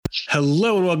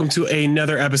Hello and welcome to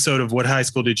another episode of What High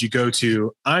School Did You Go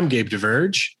To? I'm Gabe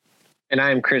DeVerge. And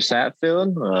I'm Chris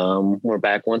Hatfield. We're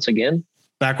back once again.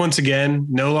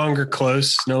 No longer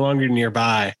close, no longer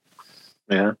nearby.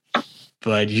 Yeah.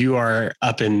 But you are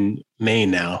up in Maine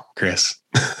now, Chris.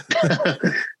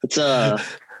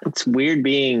 It's weird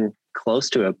being close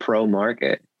to a pro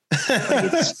market.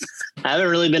 I haven't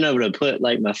really been able to put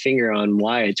my finger on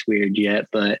why it's weird yet,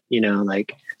 but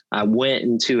I went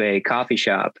into a coffee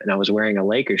shop and I was wearing a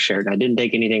Lakers shirt and I didn't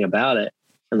think anything about it.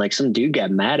 And some dude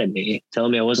got mad at me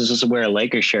telling me I wasn't supposed to wear a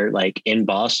Lakers shirt in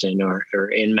Boston or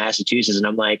in Massachusetts. And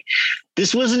I'm like,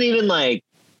 this wasn't even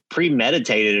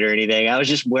premeditated or anything. I was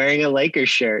just wearing a Lakers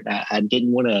shirt. I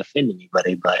didn't want to offend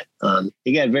anybody, but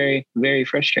he got very, very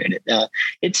frustrated.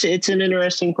 It's an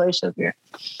interesting place up here.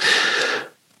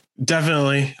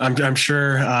 Definitely. I'm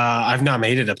sure I've not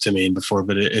made it up to Maine before,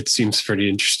 but it seems pretty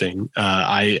interesting.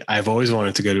 I've always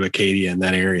wanted to go to Acadia in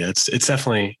that area. It's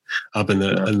definitely up in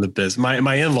the biz.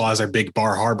 My in-laws are big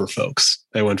Bar Harbor folks.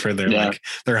 They went for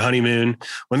their honeymoon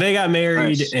when they got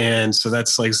married. Nice. And so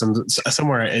that's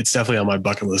somewhere it's definitely on my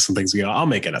bucket list and things to go. I'll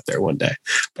make it up there one day.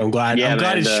 But I'm glad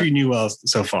it's treating you well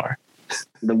so far.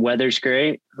 The weather's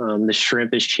great. The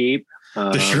shrimp is cheap.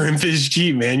 The shrimp is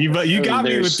cheap, man. You got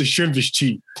me with the shrimp is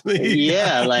cheap.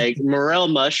 Yeah, morel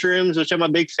mushrooms, which I'm a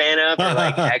big fan of,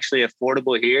 are actually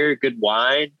affordable here. Good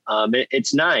wine.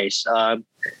 It's nice.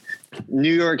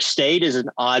 New York State is an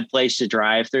odd place to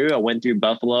drive through. I went through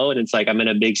Buffalo and it's I'm in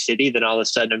a big city. Then all of a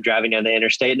sudden I'm driving down the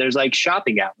interstate and there's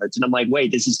shopping outlets. And I'm like,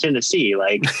 wait, this is Tennessee.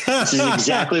 This is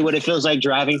exactly what it feels like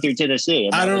driving through Tennessee.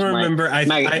 I don't remember.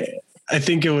 I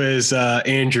think it was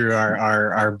Andrew,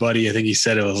 our buddy. I think he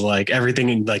said it was everything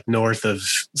in north of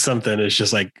something is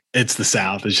just it's the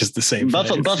South. It's just the same.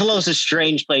 Buffalo's a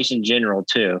strange place in general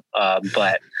too.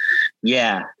 But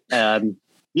yeah.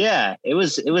 Yeah, it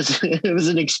was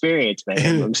an experience,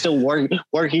 man. I'm still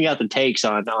working out the takes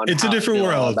on. It's a different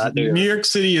world. New York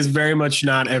City is very much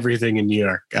not everything in New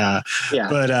York.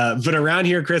 But around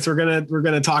here, Chris, we're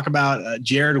gonna talk about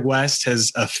Jared West has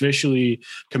officially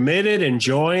committed and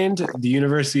joined the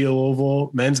University of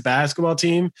Louisville men's basketball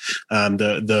team.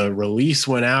 The release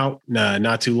went out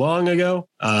not too long ago.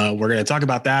 We're going to talk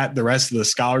about that, the rest of the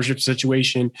scholarship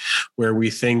situation, where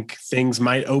we think things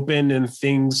might open and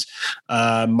things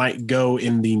might go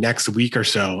in the next week or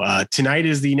so. Tonight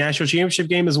is the national championship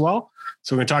game as well.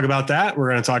 So we're going to talk about that.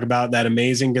 We're going to talk about that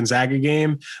amazing Gonzaga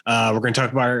game. We're going to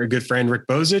talk about our good friend, Rick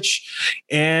Bozich,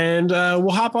 and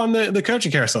we'll hop on the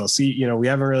coaching carousel. See, we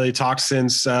haven't really talked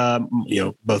since,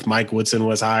 both Mike Woodson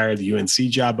was hired, the UNC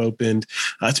job opened.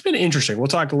 It's been interesting. We'll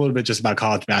talk a little bit just about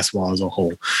college basketball as a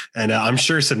whole. And I'm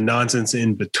sure some nonsense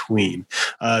in between.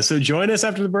 So join us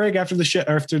after the break, after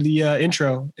the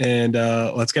intro, and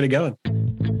let's get it going.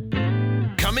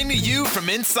 Coming to you from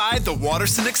inside the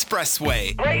Waterson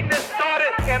Expressway. Greatness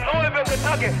started in Louisville,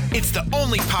 Kentucky. It's the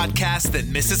only podcast that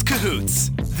misses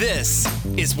cahoots. This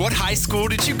is What High School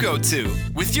Did You Go To?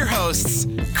 With your hosts,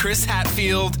 Chris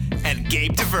Hatfield and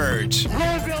Gabe DeVerge.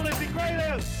 Louisville is the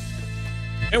greatest.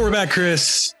 And we're back,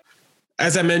 Chris.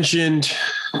 As I mentioned,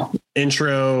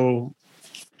 intro,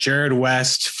 Jared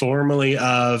West, formerly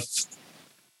of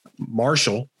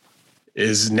Marshall,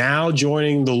 is now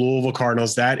joining the Louisville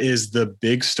Cardinals. That is the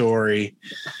big story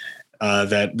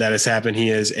that has happened. He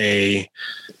is a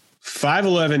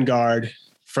 5'11" guard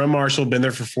from Marshall, been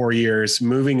there for 4 years,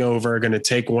 moving over, going to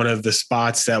take one of the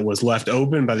spots that was left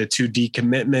open by the two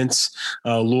decommitments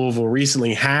Louisville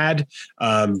recently had.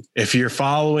 If you're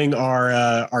following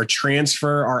our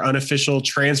unofficial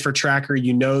transfer tracker,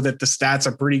 you know that the stats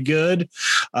are pretty good.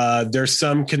 There's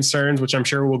some concerns, which I'm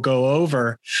sure we'll go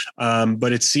over,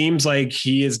 but it seems like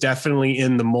he is definitely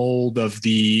in the mold of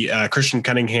the Christian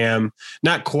Cunningham,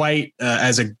 not quite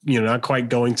not quite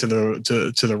going to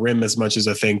the rim as much as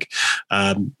I think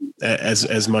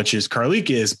as much as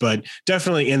Carlik is, but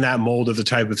definitely in that mold of the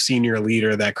type of senior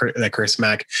leader that Chris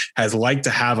Mack has liked to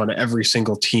have on every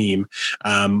single team.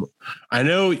 I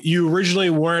know you originally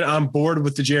weren't on board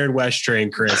with the Jared West train,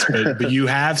 Chris, but you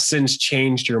have since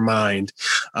changed your mind.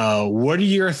 What are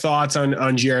your thoughts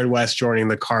on Jared West joining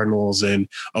the Cardinals, and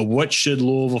what should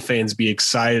Louisville fans be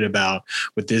excited about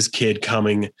with this kid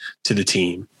coming to the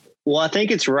team? Well, I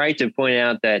think it's right to point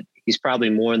out that he's probably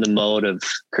more in the mode of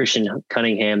Christian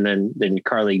Cunningham than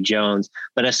Carlik Jones.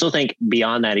 But I still think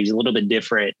beyond that, he's a little bit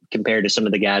different compared to some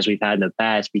of the guys we've had in the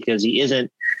past, because he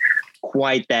isn't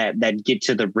quite that get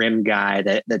to the rim guy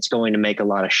that's going to make a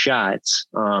lot of shots.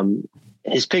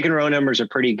 His pick and roll numbers are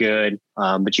pretty good,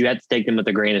 but you have to take them with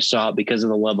a grain of salt because of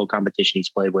the level of competition he's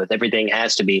played with. Everything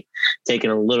has to be taken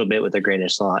a little bit with a grain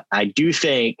of salt. I do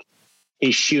think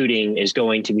his shooting is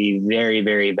going to be very,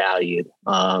 very valued.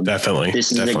 Definitely.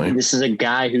 This is a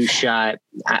guy who shot,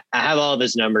 I have all of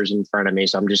his numbers in front of me,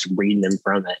 so I'm just reading them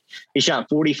from it. He shot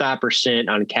 45%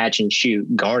 on catch and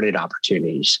shoot guarded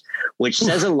opportunities, which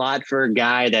says a lot for a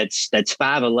guy that's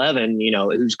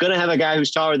 5'11", who's going to have a guy who's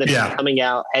taller than him coming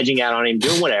out, hedging out on him,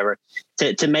 doing whatever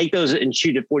to make those and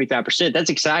shoot at 45%.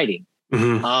 That's exciting.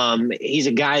 Mm-hmm. He's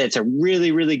a guy that's a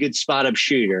really, really good spot up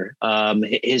shooter.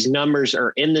 His numbers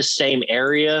are in the same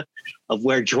area of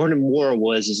where Jordan Moore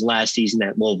was his last season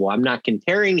at Louisville. I'm not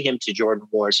comparing him to Jordan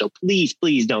Moore, so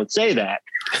please don't say that.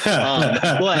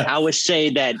 But I would say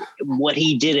that what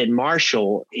he did at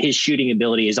Marshall, his shooting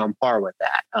ability is on par with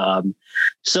that.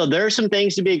 So there are some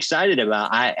things to be excited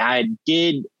about. I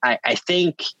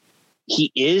think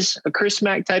he is a Chris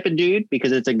Mack type of dude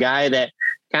because it's a guy that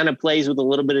kind of plays with a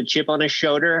little bit of chip on his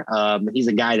shoulder. He's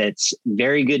a guy that's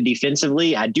very good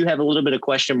defensively. I do have a little bit of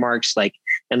question marks, like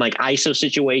in like ISO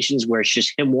situations where it's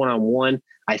just him one-on-one.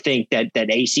 I think that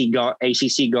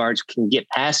ACC guards can get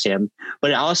past him,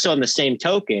 but also on the same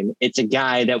token, it's a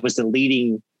guy that was the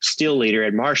leading steal leader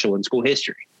at Marshall in school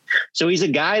history. So he's a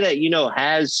guy that,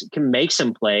 can make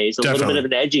some plays, little bit of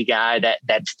an edgy guy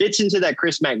that fits into that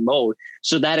Chris Mack mold.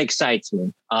 So that excites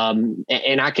me.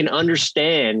 And I can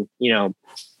understand,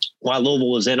 why Louisville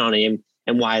was in on him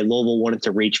and why Louisville wanted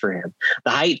to reach for him.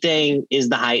 The height thing is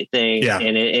the height thing. Yeah.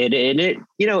 And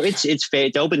it's fair.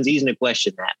 It opens easy to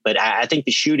question that, but I think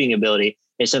the shooting ability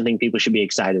is something people should be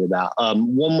excited about.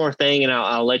 One more thing, and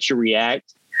I'll let you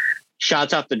react.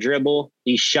 Shots off the dribble.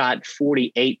 He shot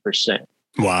 48%.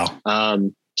 Wow.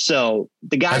 So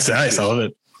the guy. That's nice. I love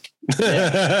it.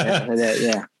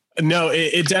 Yeah. No,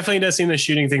 it definitely does seem the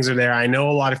shooting things are there. I know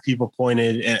a lot of people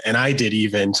pointed, and I did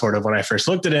even sort of when I first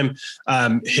looked at him,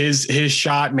 his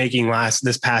shot making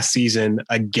this past season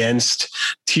against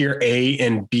tier A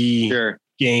and B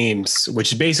games,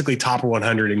 which is basically top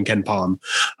 100 in KenPom.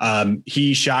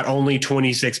 He shot only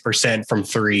 26% from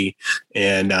three,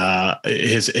 and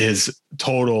his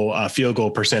total field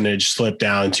goal percentage slipped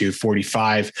down to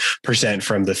 45%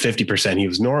 from the 50% he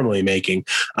was normally making.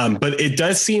 But it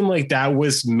does seem like that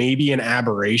was maybe an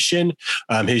aberration.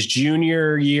 His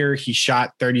junior year, he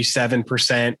shot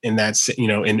 37%, and that's,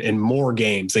 in more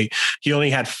games. He only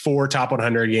had 4 top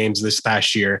 100 games this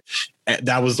past year.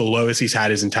 That was the lowest he's had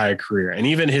his entire career. And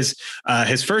even his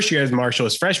first year as Marshall,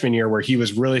 his freshman year, where he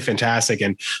was really fantastic.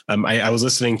 And I was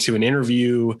listening to an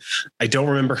interview. I don't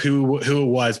remember who it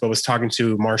was, but was talking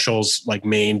to Marshall's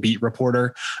main beat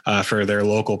reporter for their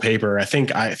local paper. I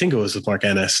think it was with Mark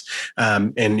Ennis.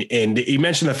 And he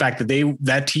mentioned the fact that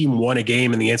that team won a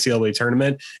game in the NCAA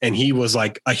tournament, and he was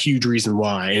a huge reason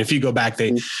why. And if you go back,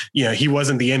 he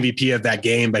wasn't the MVP of that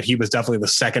game, but he was definitely the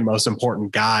second most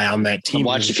important guy on that team.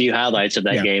 I watched a few highlights of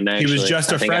that game. Actually, he was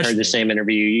just a freshman. I heard the same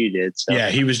interview you did. So. Yeah,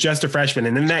 he was just a freshman,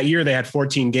 and in that year they had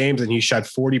 14 games, and he shot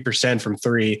 40% from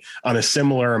three on a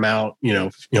similar amount.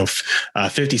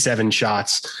 57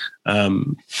 shots.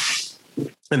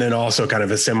 And then also kind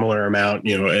of a similar amount,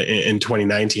 in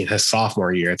 2019, his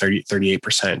sophomore year,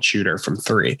 38% shooter from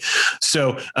three.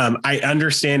 So I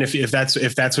understand if that's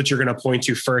what you're going to point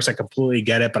to first, I completely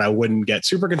get it, but I wouldn't get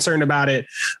super concerned about it.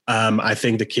 I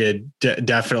think the kid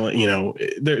definitely,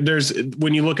 there's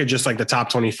when you look at just the top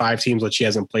 25 teams, which he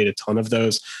hasn't played a ton of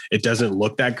those, it doesn't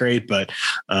look that great. But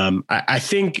I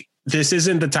think this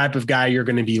isn't the type of guy you're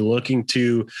going to be looking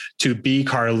to be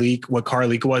what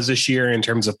Carlik was this year in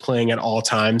terms of playing at all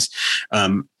times.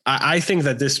 I think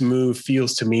that this move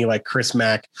feels to me like Chris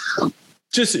Mack.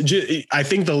 I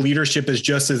think the leadership is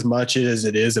just as much as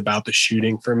it is about the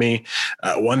shooting for me.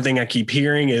 One thing I keep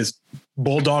hearing is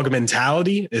bulldog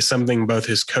mentality is something both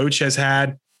his coach has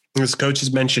had. His coach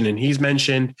has mentioned, and he's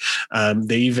mentioned.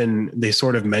 They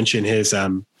sort of mention his.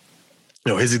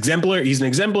 He's an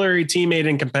exemplary teammate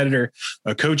and competitor,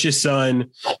 a coach's son,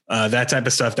 that type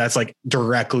of stuff. That's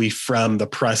directly from the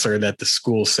presser that the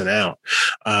school sent out.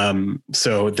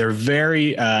 So they're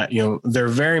very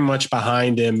much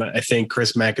behind him. I think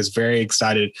Chris Mack is very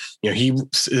excited.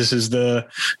 This is the,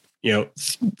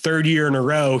 third year in a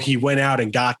row, he went out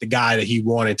and got the guy that he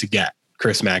wanted to get,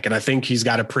 Chris Mack. And I think he's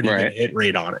got a pretty good hit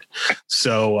rate on it.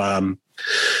 So,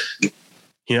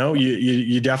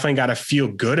 you definitely got to feel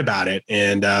good about it.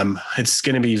 And it's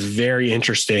going to be very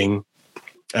interesting.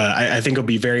 I think it'll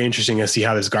be very interesting to see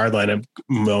how this guard lineup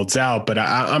molds out. But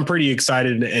I'm pretty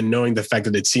excited, and knowing the fact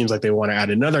that it seems like they want to add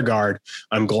another guard,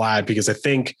 I'm glad, because I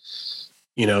think,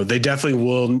 they definitely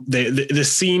will.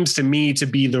 This seems to me to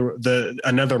be the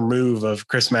another move of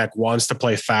Chris Mack wants to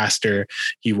play faster.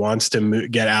 He wants to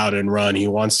get out and run. He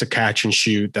wants to catch and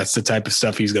shoot. That's the type of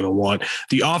stuff he's going to want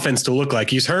the offense to look like.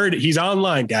 He's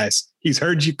online, guys. He's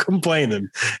heard you complaining,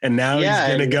 and now he's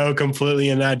going to go completely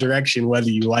in that direction, whether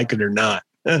you like it or not.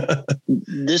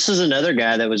 This is another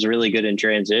guy that was really good in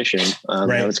transition.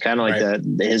 Right. It's kind of like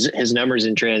his numbers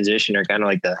in transition are kind of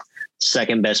like the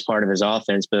second best part of his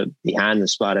offense, but behind the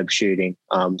spot up shooting.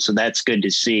 So that's good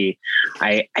to see.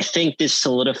 I think this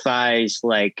solidifies,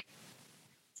 like,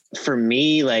 for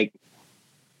me, like,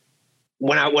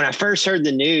 when I first heard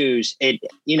the news, I'm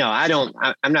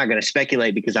not going to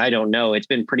speculate because I don't know. It's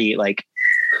been pretty, like,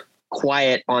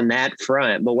 quiet on that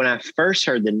front. But when I first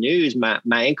heard the news,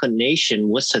 my inclination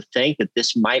was to think that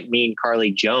this might mean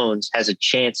Carlik Jones has a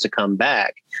chance to come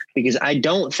back, because I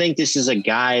don't think this is a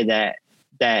guy that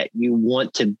you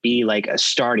want to be like a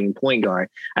starting point guard.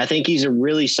 I think he's a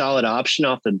really solid option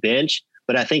off the bench,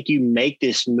 but I think you make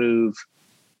this move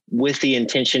with the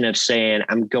intention of saying,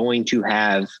 I'm going to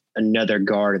have another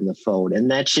guard in the fold. And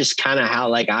that's just kind of how,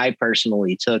 like, I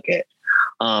personally took it.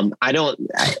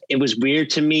 It was weird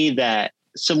to me that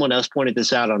someone else pointed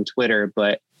this out on Twitter,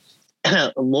 but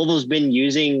Louisville's been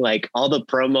using, like, all the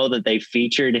promo that they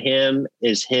featured him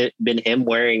been him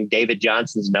wearing David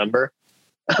Johnson's number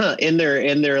in their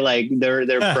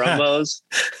promos.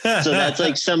 So that's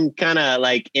like some kind of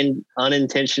like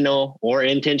unintentional or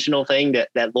intentional thing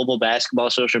that Louisville basketball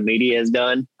social media has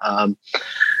done.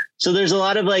 So there's a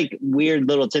lot of, like, weird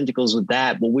little tentacles with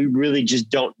that, but we really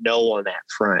just don't know on that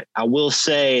front. I will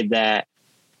say that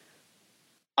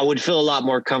I would feel a lot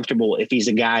more comfortable if he's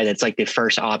a guy that's like the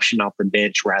first option off the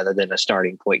bench rather than a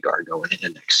starting point guard going into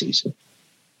next season.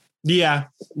 Yeah,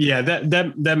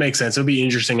 that makes sense. It'll be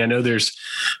interesting. I know there's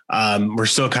we're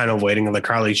still kind of waiting on the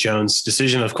Carlik Jones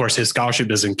decision. Of course, his scholarship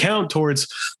doesn't count towards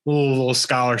Louisville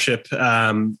scholarship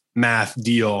math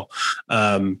deal.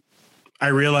 I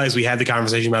realized we had the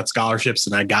conversation about scholarships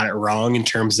and I got it wrong in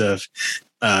terms of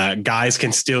seniors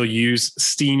can still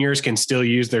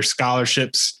use their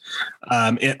scholarships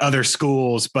in other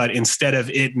schools, but instead of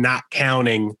it not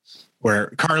counting,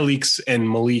 where Carlik's and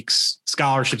Malik's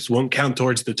scholarships won't count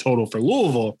towards the total for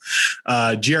Louisville,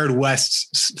 Jared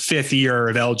West's 5th year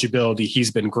of eligibility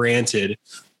he's been granted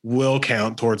will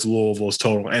count towards Louisville's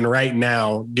total. And right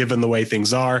now, given the way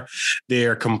things are, they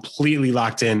are completely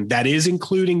locked in. That is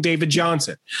including David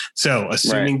Johnson. So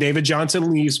assuming David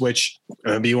Johnson leaves, which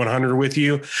I'll be 100 with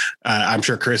you, I'm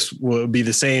sure Chris will be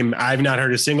the same. I've not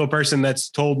heard a single person that's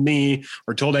told me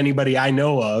or told anybody I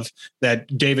know of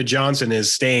that David Johnson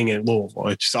is staying at Louisville.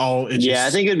 I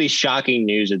think it'd be shocking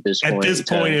news at this point. At this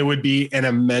point, it would be an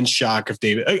immense shock if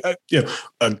David,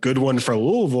 a good one for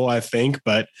Louisville, I think,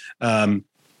 but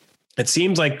it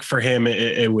seems like for him,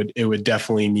 it would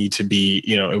definitely need to be,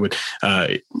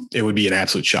 it would be an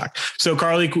absolute shock. So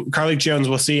Carlik Jones,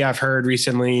 we'll see. I've heard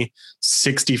recently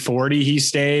 60-40 he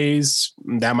stays.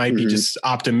 That might be just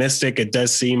optimistic. It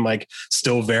does seem like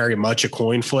still very much a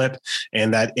coin flip,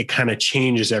 and that it kind of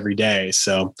changes every day.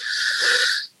 So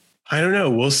I don't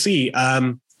know. We'll see.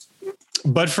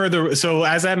 But so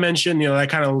as I mentioned, that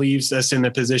kind of leaves us in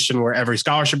a position where every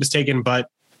scholarship is taken, but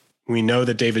we know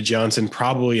that David Johnson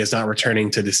probably is not returning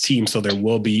to this team. So there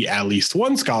will be at least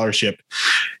one scholarship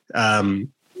coming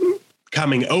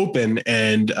open,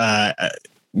 and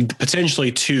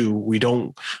potentially two. We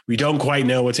don't quite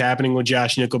know what's happening with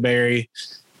Josh Nickelberry.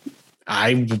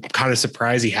 I'm kind of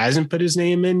surprised he hasn't put his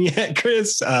name in yet,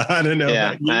 Chris. I don't know.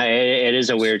 Yeah, it is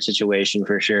a weird situation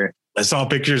for sure. I saw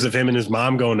pictures of him and his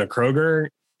mom going to Kroger.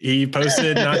 He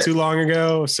posted not too long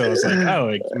ago. So it's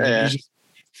like, he's just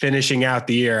finishing out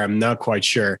the year. I'm not quite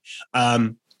sure.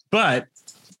 But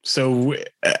so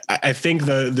I think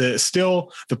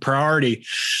the priority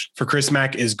for Chris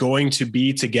Mack is going to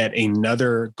be to get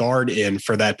another guard in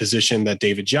for that position that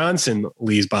David Johnson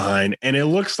leaves behind. And it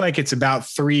looks like it's about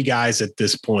 3 guys at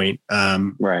this point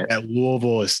that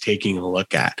Louisville is taking a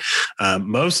look at.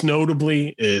 Most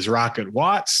notably is Rocket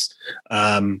Watts,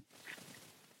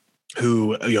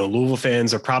 who Louisville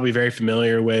fans are probably very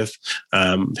familiar with,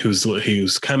 who's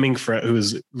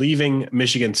leaving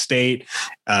Michigan State,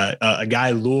 a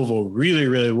guy Louisville really,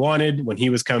 really wanted when he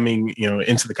was coming,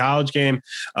 into the college game.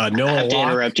 Noah I have to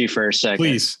interrupt you for a second,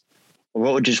 please.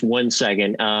 Just 1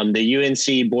 second. The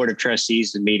UNC Board of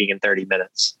Trustees is meeting in 30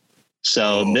 minutes,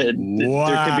 so there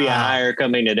could be a hire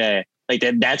coming today. Like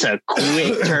that's a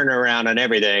quick turnaround on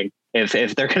everything. If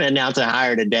they're going to announce a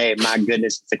hire today, my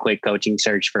goodness, it's a quick coaching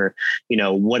search for,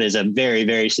 what is a very,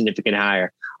 very significant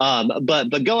hire.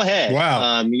 But go ahead.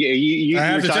 Wow. You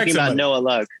were talking about Noah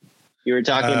Luck. You were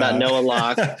talking about Noah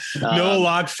Locke. Noah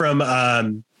Locke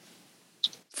from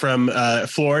from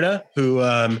Florida, who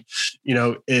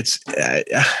it's the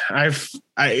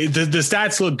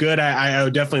stats look good. I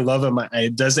would definitely love him.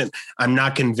 I'm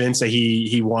not convinced that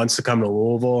he wants to come to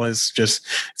Louisville. It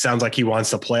sounds like he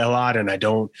wants to play a lot, and I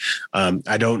don't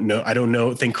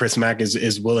think Chris Mack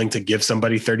is willing to give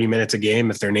somebody 30 minutes a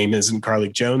game if their name isn't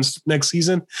Carlik Jones next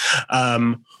season.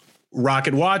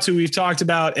 Rocket Watts, who we've talked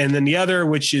about, and then the other,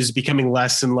 which is becoming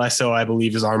less and less so, I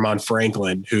believe, is Armaan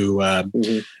Franklin, who I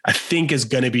think is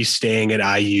going to be staying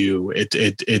at IU.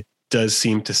 It does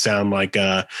seem to sound like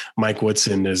Mike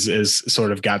Woodson is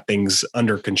sort of got things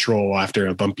under control after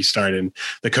a bumpy start, and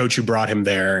the coach who brought him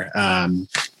there, I'm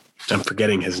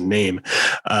forgetting his name.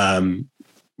 Who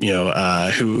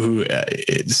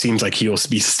it seems like he'll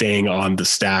be staying on the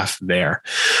staff there.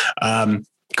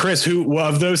 Chris, who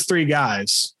of those three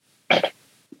guys,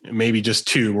 maybe just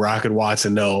two, Rocket Watts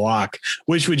and Noah Locke,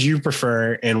 which would you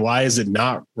prefer, and why is it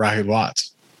not Rocket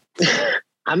Watts?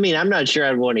 I mean, I'm not sure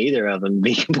I'd want either of them, to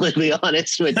be completely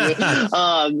honest with you.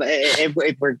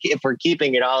 If we're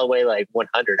keeping it all the way like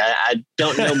 100, I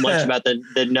don't know much about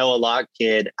the Noah Locke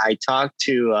kid. I talked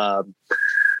to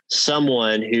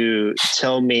someone who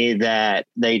told me that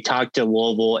they talked to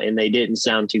Louisville and they didn't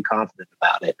sound too confident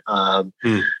about it.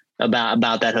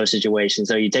 About that whole situation.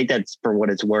 So you take that for what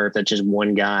it's worth. That's just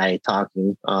one guy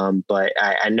talking. But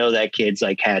I know that kid's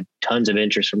like had tons of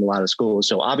interest from a lot of schools.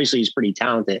 So obviously he's pretty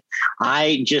talented.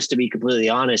 Just to be completely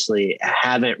honestly,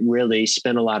 haven't really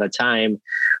spent a lot of time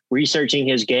researching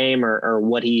his game or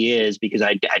what he is, because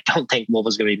I don't think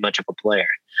Louisville's going to be much of a player.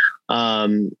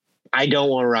 I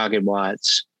don't want Rocket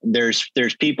Watts. There's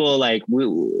people like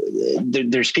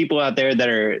there's people out there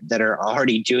that are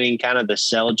already doing kind of the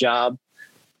sell job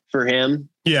for him.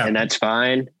 Yeah. And that's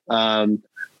fine.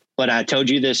 But I told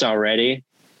you this already.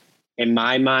 In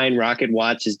my mind, Rocket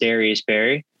Watts is Darius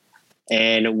Perry.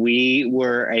 And we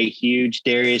were a huge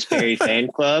Darius Perry fan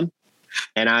club.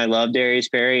 And I love Darius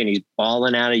Perry, and he's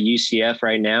balling out of UCF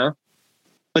right now.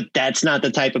 But that's not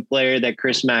the type of player that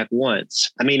Chris Mack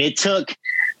wants. I mean, it took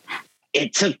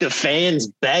the fans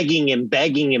begging and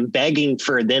begging and begging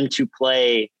for him to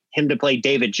play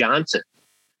David Johnson.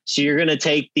 So you're going to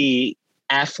take the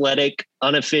athletic,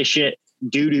 inefficient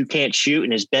dude who can't shoot,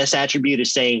 and his best attribute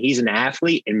is saying he's an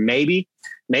athlete and maybe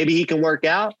he can work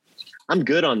out. I'm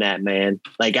good on that, man.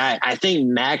 Like I think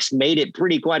Max made it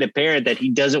quite apparent that he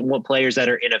doesn't want players that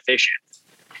are inefficient.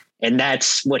 And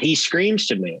that's what he screams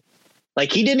to me.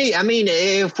 Like he didn't, I mean,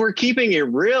 if we're keeping it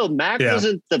real, Mac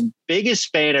wasn't the biggest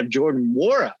fan of Jordan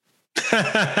Nwora.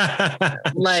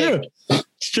 Like,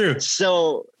 it's true.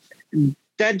 So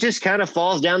that just kind of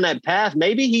falls down that path.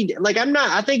 Maybe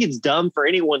I think it's dumb for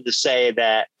anyone to say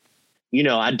that,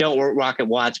 I don't want Rocket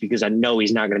Watts because I know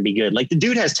he's not going to be good. Like the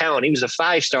dude has talent. He was a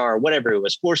 5-star, whatever it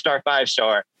was, 4-star,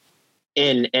 5-star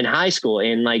in high school,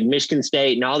 and like Michigan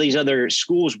State and all these other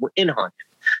schools were in on him.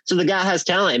 So the guy has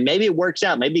talent, and maybe it works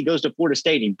out. Maybe he goes to Florida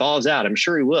State and he balls out. I'm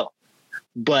sure he will.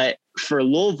 But for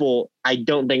Louisville, I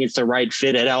don't think it's the right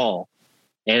fit at all.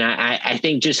 And I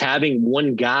think just having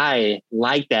one guy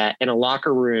like that in a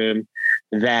locker room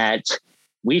that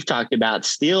we've talked about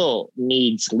still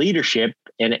needs leadership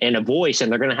and a voice.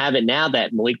 And they're going to have it now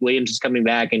that Malik Williams is coming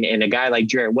back, and a guy like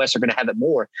Jared West are going to have it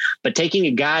more. But taking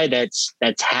a guy that's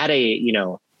had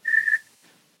a,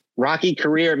 rocky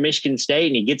career at Michigan State,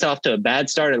 and he gets off to a bad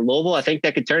start at Louisville, I think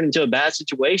that could turn into a bad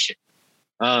situation.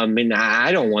 And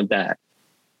I don't want that.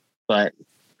 But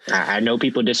I know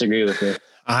people disagree with me.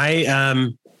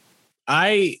 I'm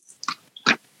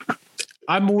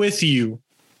with you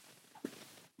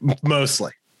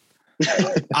mostly.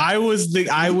 I was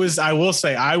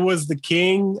the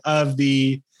king of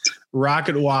the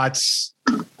Rocket Watts.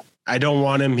 I don't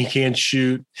want him. He can't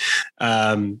shoot.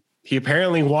 He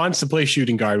apparently wants to play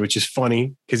shooting guard, which is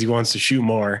funny because he wants to shoot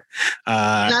more.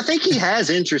 And I think he has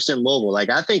interest in Louisville. Like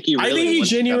I think he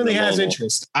genuinely has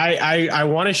interest. I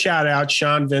want to shout out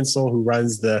Sean Vinsel, who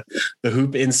runs the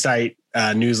Hoop Insight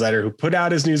newsletter, who put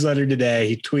out his newsletter today.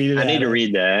 He tweeted. I need to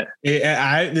read that.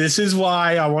 This is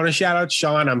why I want to shout out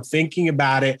Sean. I'm thinking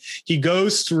about it. He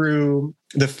goes through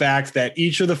the fact that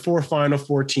each of the 4 Final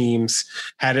Four teams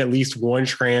had at least one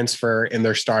transfer in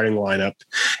their starting lineup.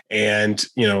 And,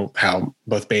 how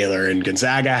both Baylor and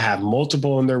Gonzaga have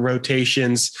multiple in their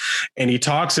rotations. And he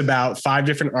talks about 5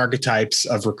 different archetypes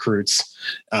of recruits,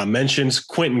 mentions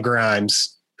Quentin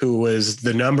Grimes, who was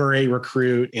the number 8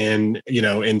 recruit in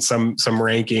some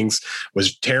rankings,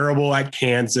 was terrible at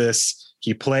Kansas.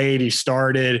 He played, he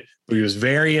started, but he was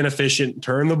very inefficient,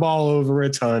 turned the ball over a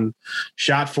ton,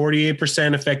 shot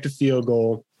 48% effective field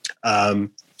goal.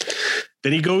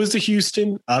 Then he goes to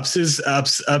Houston, ups the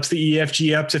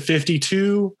EFG up to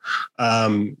 52.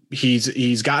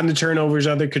 He's gotten the turnovers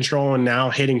under control and now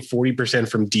hitting 40%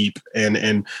 from deep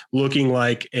and looking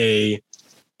like a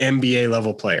NBA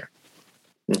level player.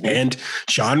 Mm-hmm. And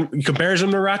Sean compares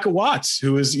him to Rocket Watts,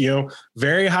 who is,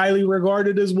 very highly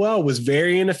regarded as well, was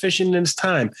very inefficient in his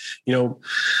time.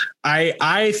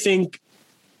 I think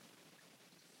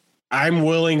I'm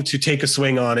willing to take a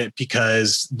swing on it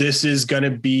because this is going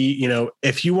to be,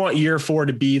 if you want year 4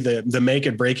 to be the make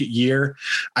it break it year,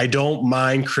 I don't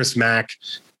mind Chris Mack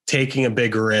taking a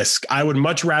big risk. I would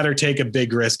much rather take a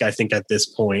big risk, I think, at this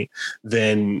point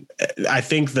than I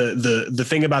think the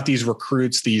thing about these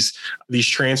recruits, these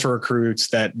transfer recruits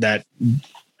that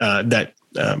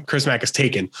Chris Mack has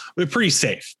taken, they're pretty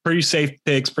safe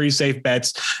picks, pretty safe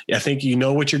bets. I think you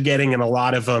know what you're getting in a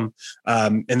lot of them.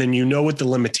 And then you know what the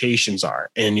limitations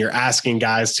are, and you're asking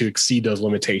guys to exceed those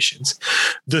limitations.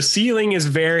 The ceiling is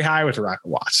very high with Rocket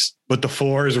Watts, but the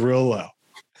floor is real low.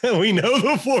 We know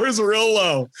the floor is real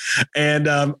low. And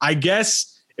I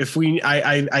guess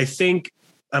I think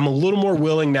I'm a little more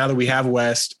willing now that we have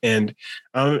West, and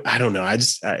I don't know. I'm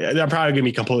probably going to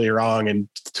be completely wrong. And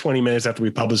 20 minutes after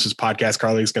we publish this podcast,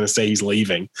 Carlik's going to say he's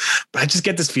leaving, but I just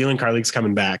get this feeling Carlik's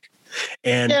coming back.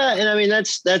 And yeah, and I mean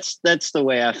that's the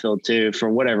way I feel too, for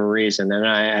whatever reason. And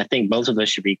I think both of us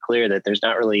should be clear that there's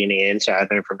not really any inside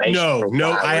information.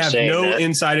 No, I have no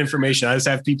inside information. I just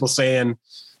have people saying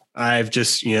I've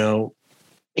just he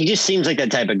just seems like that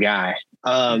type of guy.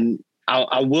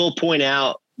 I will point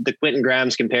out the Quentin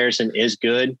Grimes comparison is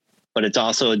good, but it's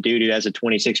also a dude who has a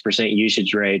 26%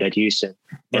 usage rate at Houston.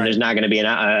 And There's not going to be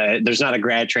there's not a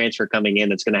grad transfer coming in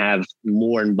that's going to have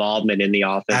more involvement in the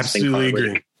offense. Absolutely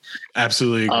agree.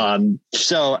 Absolutely agree.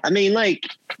 So, I mean,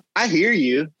 I hear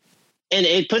you, and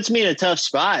it puts me in a tough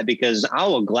spot because I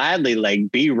will gladly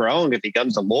be wrong if he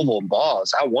comes to Louisville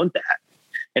balls. I want that.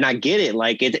 And I get it.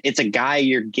 It's a guy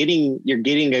you're getting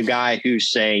a guy who's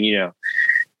saying,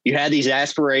 you had these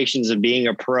aspirations of being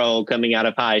a pro coming out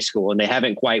of high school and they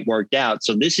haven't quite worked out.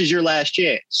 So this is your last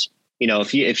chance.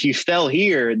 If you fell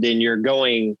here, then you're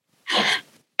going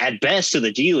at best to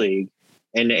the G League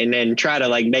and then try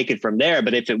to make it from there.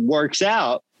 But if it works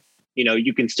out,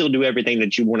 you can still do everything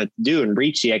that you wanted to do and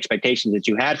reach the expectations that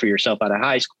you had for yourself out of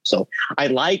high school. So I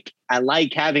like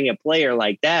having a player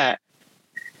like that.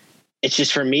 It's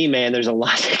just, for me, man, there's a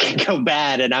lot that can go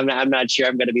bad, and I'm not sure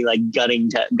I'm going to be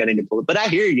gunning to pull it. But I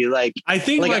hear you. I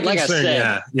think, like I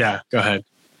said, yeah. Go ahead.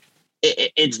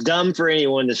 It's dumb for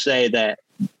anyone to say that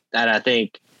I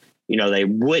think, they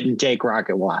wouldn't take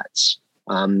Rocket Watts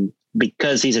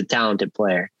because he's a talented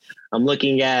player. I'm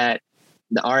looking at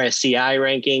the RSCI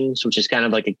rankings, which is kind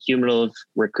of like a cumulative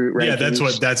recruit rankings.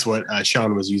 Yeah, that's what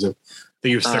Sean was using. I think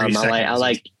he was 30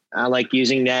 seconds. I like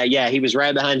using that. Yeah, he was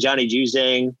right behind Johnny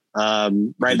Juzang,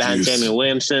 right behind Samuel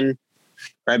Williamson,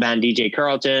 right behind DJ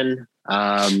Carlton,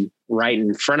 right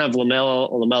in front of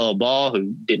LaMelo Ball,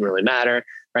 who didn't really matter,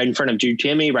 right in front of Drew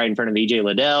Timme, right in front of EJ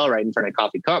Liddell, right in front of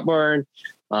Coffee Cutburn.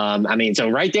 So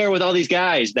right there with all these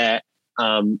guys that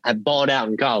have balled out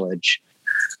in college.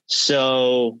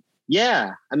 So,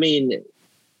 yeah,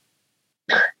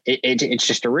 it's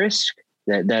just a risk.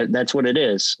 That's what it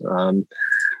is.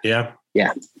 Yeah.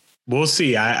 Yeah. We'll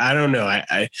see. I don't know.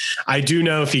 I do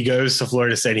know if he goes to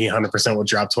Florida State, he 100% will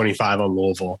drop 25 on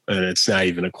Louisville, and it's not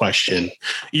even a question.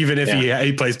 Even if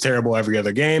he plays terrible every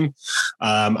other game,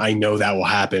 I know that will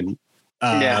happen.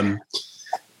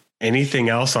 Anything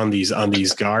else on these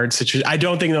guard situations? I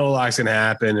don't think no lock's going to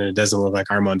happen, and it doesn't look like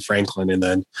Armand Franklin. And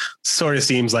then sort of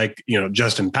seems like,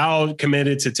 Justin Powell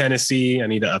committed to Tennessee. I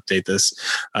need to update this.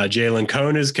 Jalen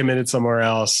Cone is committed somewhere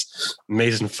else.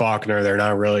 Mason Faulkner, they're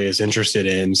not really as interested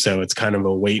in. So it's kind of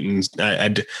a wait and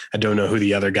I don't know who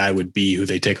the other guy would be who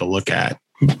they take a look at.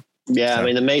 Yeah,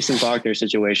 so. The Mason Faulkner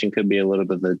situation could be a little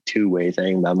bit of a two-way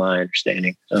thing by my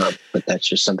understanding, but that's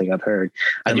just something I've heard.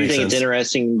 I do think it's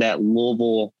interesting that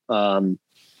Louisville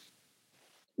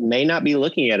may not be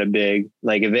looking at a big,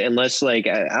 unless I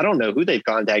don't know who they've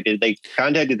contacted. They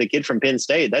contacted the kid from Penn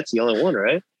State. That's the only one,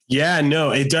 right? Yeah, no,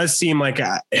 it does seem like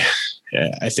I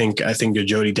think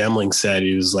Jody Demling said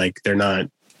he was like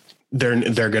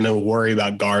they're going to worry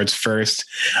about guards first.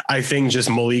 I think just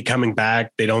Malik coming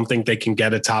back, they don't think they can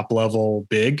get a top level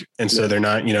big. And so they're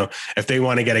not, if they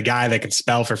want to get a guy that can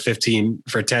spell for 10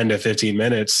 to 15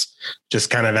 minutes, just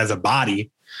kind of as a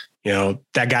body,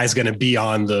 that guy's going to be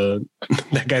in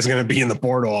the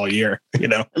portal all year,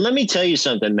 Let me tell you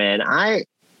something, man. I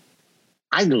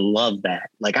love that.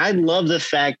 I love the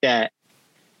fact that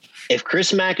if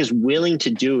Chris Mack is willing to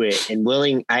do it and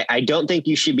I don't think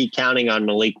you should be counting on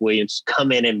Malik Williams to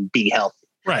come in and be healthy.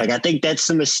 Right. Like, I think that's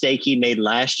the mistake he made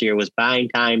last year, was buying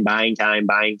time.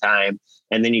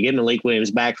 And then you get Malik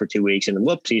Williams back for 2 weeks and then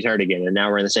whoops, he's hurt again. And now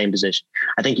we're in the same position.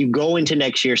 I think you go into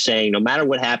next year saying, no matter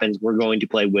what happens, we're going to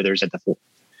play Withers at the 4.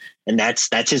 And that's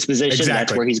his position. Exactly.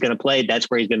 That's where he's going to play. That's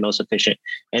where he's been most efficient.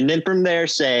 And then from there,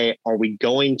 say, are we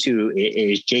going to,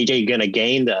 is JJ going to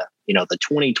gain the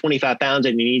 20, 25 pounds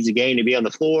that he needs to gain to be on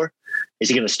the floor? Is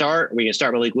he going to start? Are we going to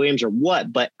start Malik Williams or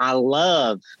what? But I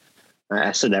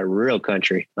said that real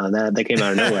country. That came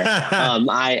out of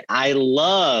nowhere. I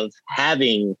love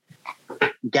having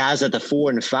guys at the 4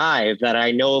 and 5 that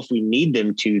I know if we need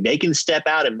them to, they can step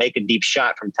out and make a deep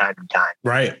shot from time to time.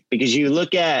 Right. Because you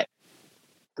look at,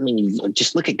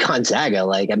 just look at Gonzaga.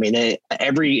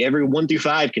 Every 1 through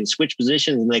 5 can switch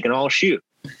positions and they can all shoot.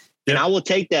 Yep. And I will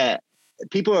take that.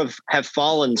 People have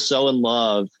fallen so in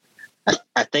love.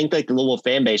 I think like the Louisville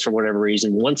fan base, for whatever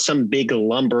reason, wants some big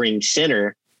lumbering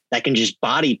center that can just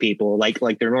body people like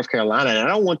they're North Carolina. And I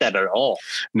don't want that at all.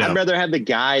 No. I'd rather have the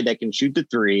guy that can shoot the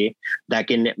 3, that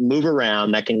can move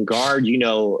around, that can guard,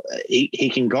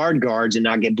 he can guard guards and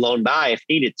not get blown by if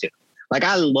needed to. Like,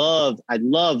 I love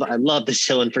the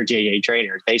ceiling for JJ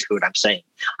Traynor is basically what I'm saying.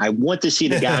 I want to see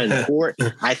the guy in the court.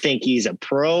 I think he's a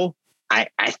pro. I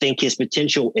think his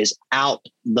potential is out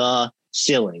the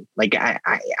ceiling. Like,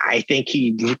 I think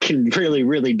he can really,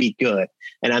 really be good.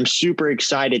 And I'm super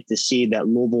excited to see that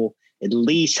Louisville at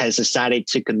least has decided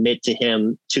to commit to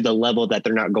him to the level that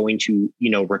they're not going to,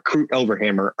 recruit over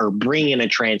him or bring in a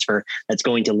transfer that's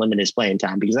going to limit his playing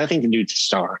time, because I think the dude's a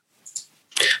star.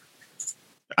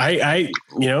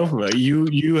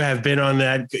 You have been on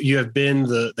that. You have been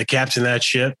the captain of that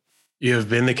ship. You have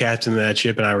been the captain of that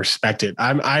ship, and I respect it.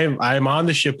 I'm on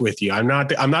the ship with you. I'm not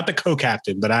the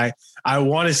co-captain, but I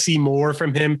want to see more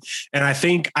from him. And I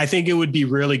think it would be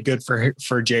really good for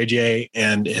JJ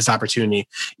and his opportunity,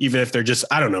 even if they're just,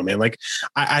 I don't know, man. Like,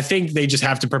 I think they just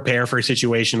have to prepare for a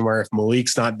situation where if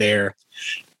Malik's not there,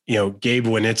 Gabe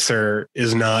Winitzer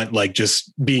is not like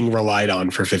just being relied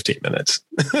on for 15 minutes.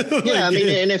 Yeah.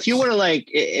 And if you want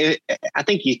to I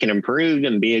think you can improve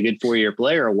and be a good 4-year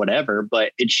player or whatever,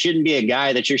 but it shouldn't be a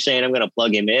guy that you're saying, I'm going to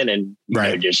plug him in and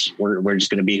we're just going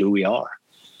to be who we are.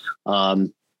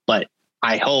 But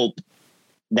I hope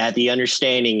that the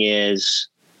understanding is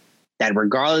that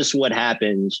regardless of what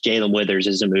happens, Jalen Withers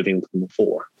isn't moving from the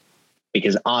 4,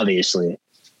 because obviously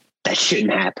that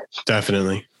shouldn't happen.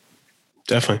 Definitely.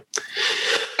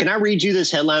 Can I read you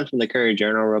this headline from the Courier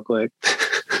Journal real quick?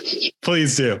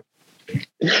 Please do.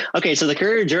 Okay, so the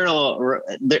Courier Journal,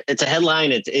 it's a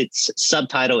headline. Its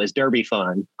subtitle is Derby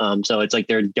Fun. So it's like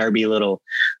their Derby little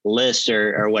list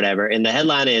or whatever. And the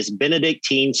headline is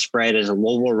Benedictine spread as a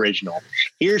Louisville original.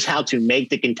 Here's how to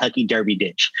make the Kentucky Derby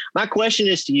dish. My question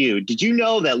is to you: did you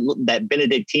know that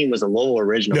Benedictine was a Louisville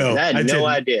original? No, I had no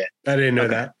idea. I didn't know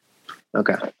that.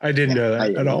 Okay. I didn't know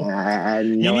that at all. I no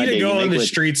you need idea. to go on the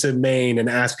streets of Maine and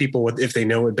ask people if they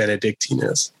know what Benedictine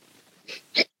is.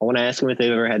 I want to ask them if they've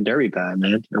ever had Derby pie,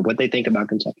 man, or what they think about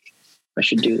Kentucky. I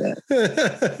should do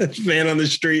that. Man on the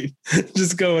street,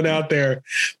 just going out there,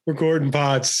 recording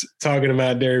pods, talking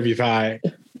about Derby pie.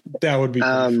 That would be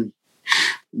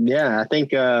yeah, I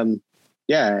think 8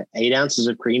 ounces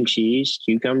of cream cheese,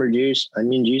 cucumber juice,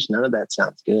 onion juice. None of that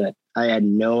sounds good. I had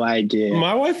no idea.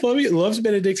 My wife loves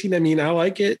Benedictine. I mean, I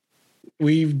like it.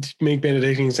 We make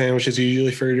Benedictine sandwiches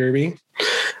usually for Derby,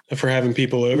 for having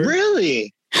people over.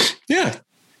 Really? Yeah.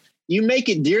 You make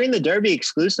it during the Derby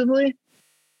exclusively?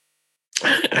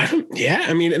 Yeah.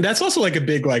 I mean, that's also like a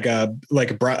big, like a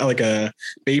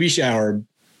baby shower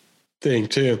thing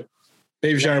too.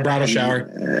 Baby shower, bridal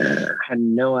shower. I had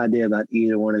no idea about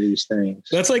either one of these things.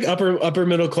 That's like upper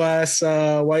middle class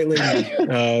white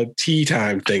lady tea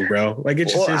time thing, bro. Like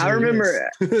it's just. Well, I remember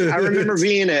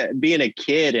being a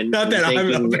kid and not that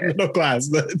I'm upper middle class.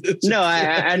 No,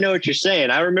 I know what you're saying.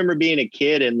 I remember being a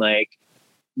kid and like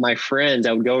my friends,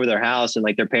 I would go over their house and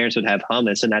like their parents would have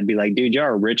hummus and I'd be like, dude, y'all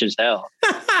are rich as hell.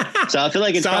 So I feel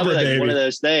like it's Sabra, probably like baby. one of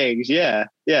those things. Yeah.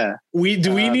 Yeah. We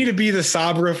need to be the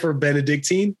Sabra for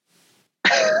Benedictine?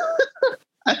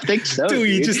 I think so. Do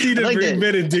we just need to like bring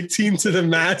Benedictine to the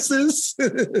masses? I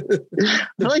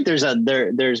feel like there's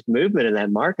movement in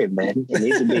that market, man.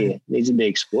 It needs to be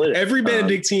exploited. Every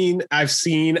Benedictine I've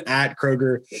seen at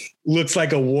Kroger looks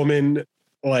like a woman,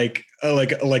 like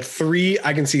 3.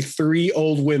 I can see 3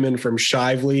 old women from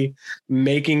Shively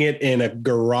making it in a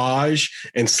garage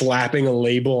and slapping a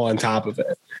label on top of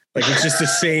it. Like it's just the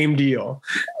same deal,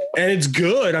 and it's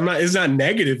good. It's not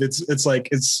negative. It's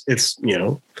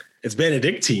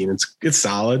Benedictine. It's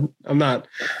solid. I'm not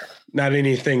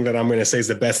anything that I'm going to say is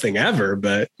the best thing ever,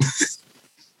 but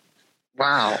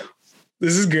wow.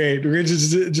 This is great. We're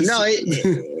just No,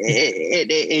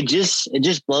 it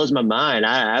just blows my mind.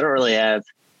 I don't really have.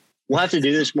 We'll have to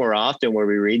do this more often where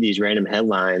we read these random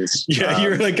headlines. Yeah,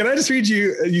 you're like, can I just read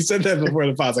you? You said that before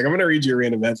the pod. Like, I'm going to read you a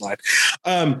random headline.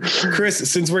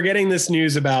 Chris, since we're getting this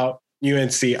news about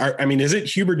UNC, is it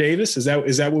Hubert Davis? Is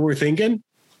that what we're thinking?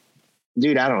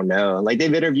 Dude, I don't know. Like,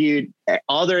 they've interviewed,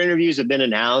 all their interviews have been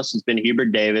announced. It's been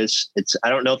Hubert Davis. I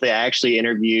don't know if they actually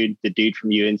interviewed the dude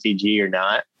from UNCG or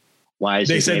not. Why is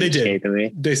they said they did?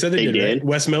 Me? They said they did. Right?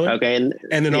 Wes Miller. Okay, and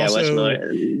then also Wes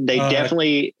Miller. They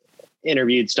definitely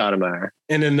interviewed Stoudemire.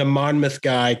 And then the Monmouth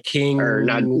guy, King, or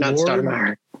not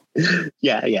Stoudemire.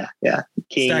 Yeah.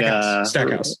 King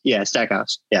Stackhouse. Yeah,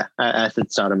 Stackhouse. Yeah, I said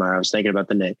Stoudemire. I was thinking about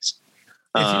the Knicks.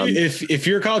 If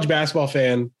you're a college basketball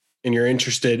fan and you're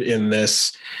interested in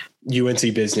this UNC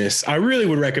business, I really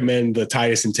would recommend the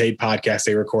Titus and Tate podcast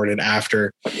they recorded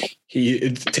after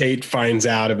Tate finds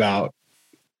out about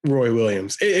Roy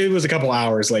Williams. It was a couple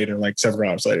hours later, like several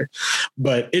hours later,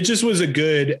 but it just was a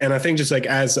good. And I think just like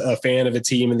as a fan of a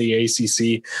team in the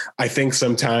ACC, I think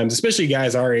sometimes, especially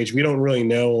guys our age, we don't really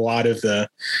know a lot of the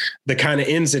kind of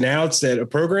ins and outs that a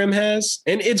program has.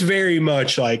 And it's very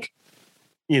much like,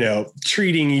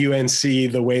 treating UNC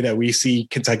the way that we see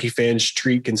Kentucky fans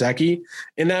treat Kentucky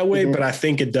in that way. Mm-hmm. But I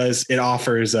think it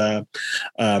offers a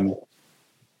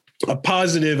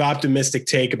positive, optimistic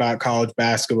take about college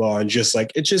basketball. And just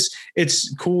like,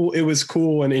 it's cool. It was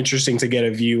cool and interesting to get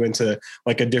a view into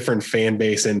like a different fan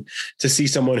base and to see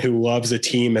someone who loves a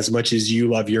team as much as you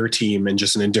love your team and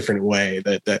just in a different way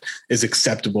that is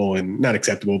acceptable and not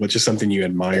acceptable, but just something you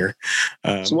admire.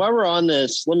 So while we're on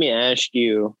this, let me ask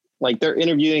you, like, they're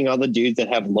interviewing all the dudes that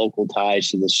have local ties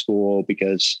to the school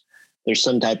because there's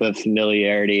some type of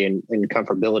familiarity and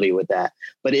comfortability with that.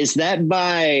 But is that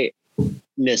by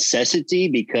necessity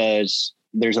because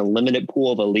there's a limited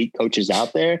pool of elite coaches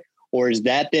out there, or is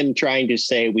that them trying to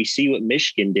say we see what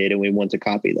Michigan did and we want to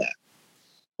copy that?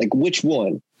 Like, which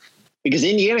one? Because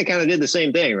Indiana kind of did the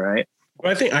same thing, right?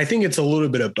 Well, I think it's a little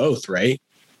bit of both, right?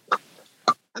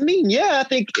 I mean, yeah, I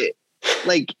think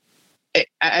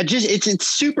it's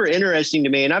super interesting to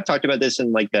me, and I've talked about this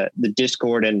in like the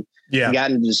Discord and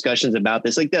gotten into discussions about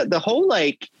this, like the whole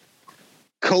like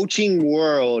coaching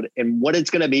world and what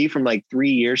it's going to be from like 3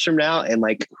 years from now and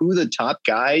like who the top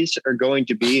guys are going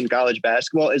to be in college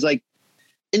basketball is like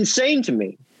insane to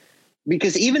me.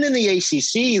 Because even in the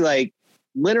ACC, like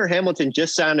Leonard Hamilton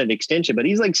just signed an extension, but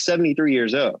he's like 73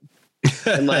 years old.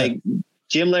 And like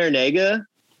Jim Larrañaga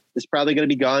is probably going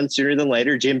to be gone sooner than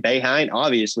later. Jim Boeheim,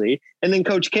 obviously. And then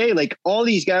Coach K, like all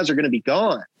these guys are going to be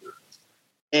gone.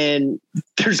 And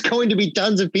there's going to be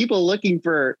tons of people looking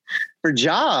for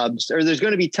jobs, or there's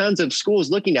going to be tons of schools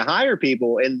looking to hire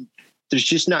people. And there's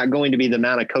just not going to be the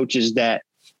amount of coaches that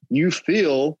you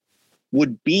feel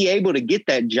would be able to get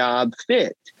that job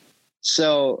fit.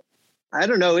 So I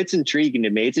don't know. It's intriguing to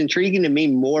me. It's intriguing to me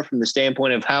more from the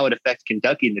standpoint of how it affects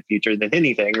Kentucky in the future than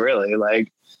anything, really. Like,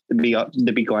 to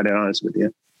be quite honest with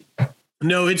you.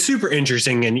 No, it's super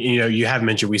interesting. And, you have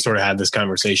mentioned we sort of had this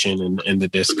conversation in the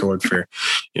Discord for,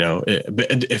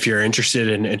 if you're interested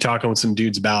in talking with some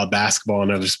dudes about basketball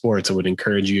and other sports, I would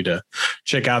encourage you to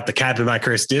check out the Capping by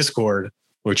Chris Discord,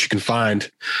 which you can find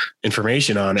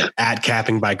information on at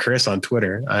Capping by Chris on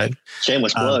Twitter.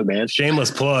 Shameless plug, man.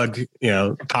 Shameless plug,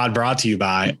 pod brought to you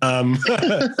by.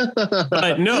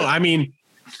 But no, I mean,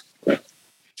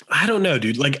 I don't know,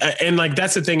 dude. Like, and like,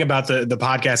 that's the thing about the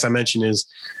podcast I mentioned is,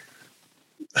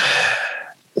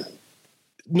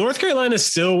 North Carolina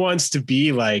still wants to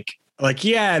be like,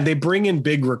 yeah, they bring in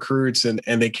big recruits and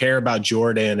they care about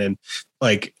Jordan and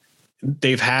like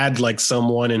they've had like some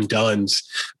one and dones,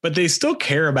 but they still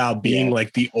care about being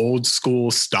like the old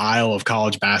school style of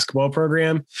college basketball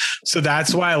program. So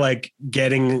that's why like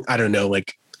getting, I don't know,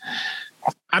 like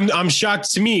I'm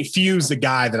shocked. To me, Few's the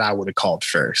guy that I would have called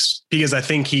first because I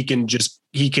think he can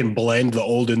blend the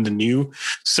old and the new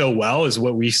so well is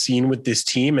what we've seen with this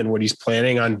team and what he's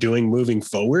planning on doing moving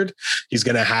forward. He's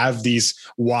going to have these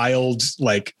wild,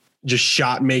 like just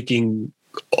shot making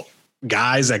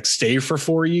guys that stay for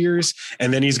 4 years.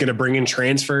 And then he's going to bring in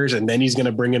transfers and then he's going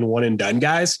to bring in one and done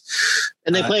guys.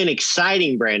 And they play an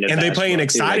exciting brand of basketball. And they play an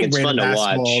exciting brand of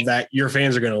basketball that your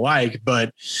fans are going to like,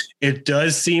 but it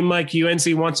does seem like UNC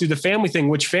wants to do the family thing,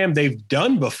 which they've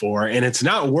done before and it's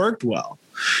not worked well.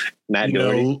 Matt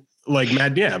Doherty.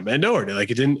 Matt Doherty.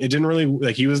 Like it didn't really,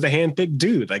 like he was the handpicked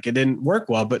dude. Like it didn't work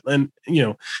well, but then,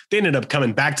 they ended up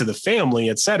coming back to the family,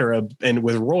 et cetera. And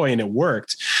with Roy and it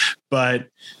worked, but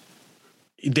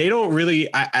they don't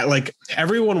really, I like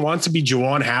everyone wants to be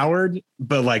Juwan Howard,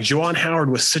 but like Juwan Howard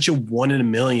was such a 1 in a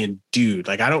million dude.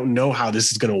 Like, I don't know how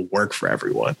this is going to work for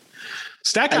everyone.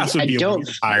 Stackhouse would be a weird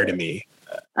hire to me.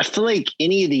 I feel like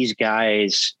any of these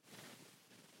guys,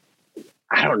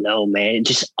 I don't know, man.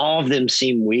 Just all of them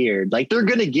seem weird. Like they're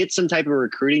going to get some type of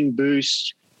recruiting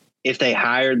boost if they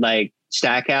hired like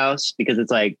Stackhouse, because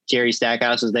it's like Jerry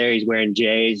Stackhouse is there. He's wearing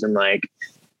J's and like,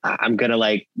 I'm going to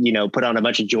like, you know, put on a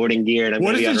bunch of Jordan gear. And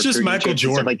what if it's just Michael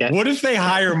Jordan? Like that? What if they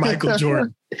hire Michael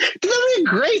Jordan? That would be a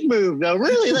great move though.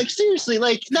 Really? Like seriously,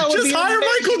 like that would just hire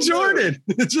Michael Jordan.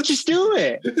 Just do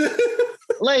it.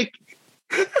 Like,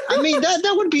 I mean,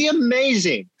 that would be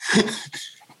amazing.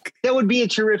 That would be a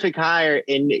terrific hire,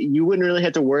 and you wouldn't really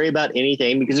have to worry about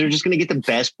anything because they're just going to get the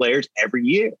best players every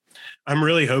year. I'm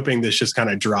really hoping this just kind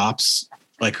of drops,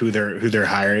 like who they're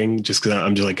hiring, just because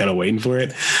I'm just like kind of waiting for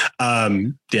it. Yeah,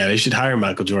 they should hire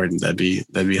Michael Jordan. That'd be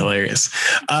hilarious.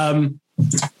 All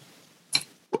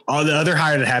the other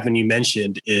hire that happened you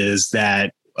mentioned is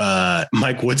that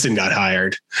Mike Woodson got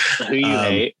hired. Who you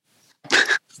hate?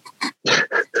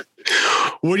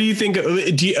 What do you think?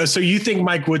 So you think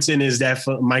Mike Woodson is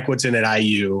Mike Woodson at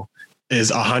IU is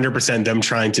 100% them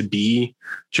trying to be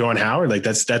Juwan Howard? Like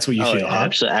that's what you feel? Yeah,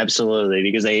 absolutely.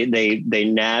 Because they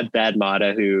nabbed Thad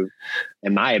Matta, who,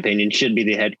 in my opinion, should be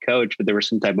the head coach, but there was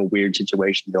some type of weird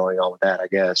situation going on with that, I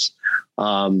guess.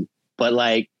 But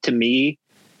like, to me,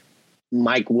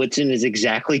 Mike Woodson is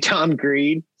exactly Tom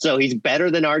Creed. So he's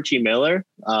better than Archie Miller.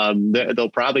 They'll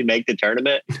probably make the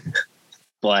tournament,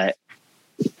 but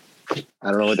I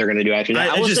don't know what they're going to do after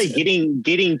that. I will say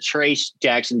getting Trace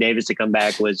Jackson Davis to come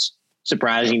back was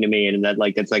surprising to me. And that's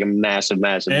like a massive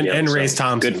deal. And Race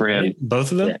Thompson. Good for him. Right?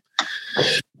 Both of them?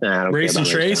 Yeah. Race and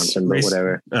Trace? Thompson, but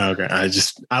whatever. Oh, okay.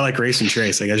 I like Race and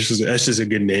Trace. Like that's just a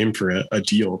good name for a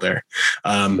deal there.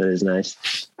 That is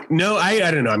nice. No, I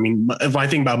don't know. I mean, if I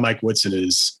think about Mike Woodson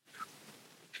is,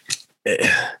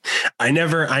 I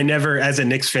never as a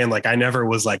Knicks fan, like I never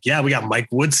was like, yeah, we got Mike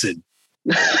Woodson.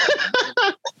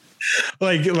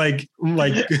 like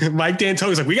Mike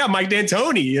D'Antoni's like, we got Mike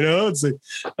D'Antoni, you know, it's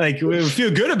like we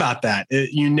feel good about that.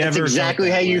 You never. That's exactly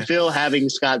how you feel having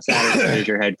Scott Satterfield as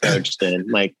your head coach. Then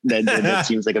like that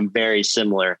seems like a very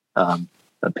similar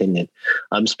opinion.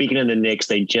 Speaking of the Knicks,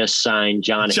 they just signed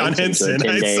John Henson.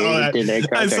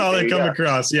 I saw that come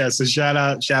across. Yeah. So shout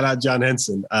out John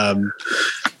Henson.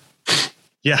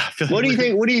 Yeah. What do you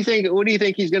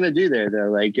think he's going to do there though?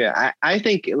 Like, I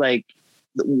think like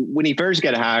when he first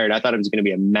got hired, I thought it was going to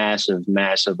be a massive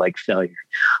like failure,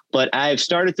 but I've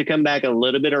started to come back a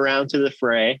little bit around to the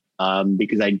fray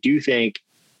because I do think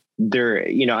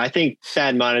I think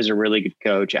Thad Matta is a really good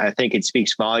coach. I think it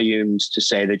speaks volumes to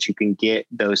say that you can get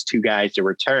those two guys to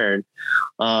return.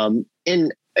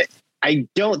 And I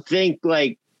don't think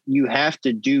like you have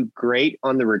to do great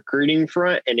on the recruiting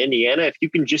front in Indiana. If you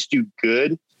can just do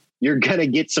good, you're going to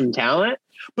get some talent.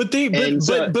 But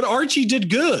Archie did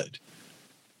good.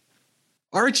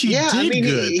 Archie did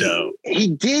good though. He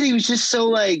did. He was just so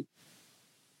like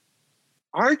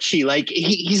Archie, like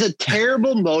he's a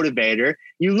terrible motivator.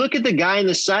 You look at the guy in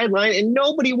the sideline and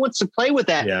nobody wants to play with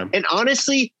that. Yeah. And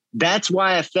honestly, that's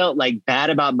why I felt like bad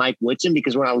about Mike Woodson,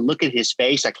 because when I look at his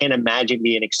face, I can't imagine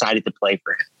being excited to play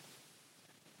for him.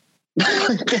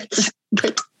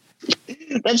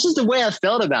 That's just the way I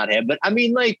felt about him. But I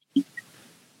mean, like,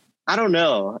 I don't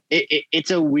know.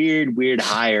 It's a weird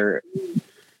hire.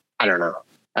 I don't know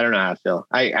how I feel.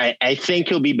 I think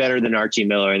he'll be better than Archie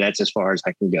Miller, and that's as far as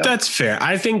I can go. That's fair.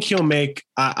 I think he'll make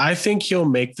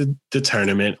the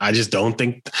tournament. I just don't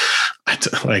think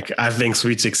I think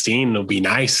Sweet 16 will be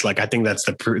nice. Like I think that's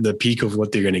the peak of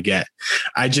what they're going to get.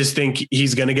 I just think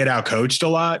he's going to get out coached a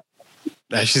lot.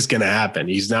 That's just going to happen.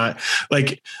 He's not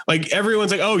like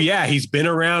everyone's like, oh yeah, he's been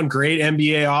around great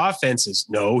NBA offenses.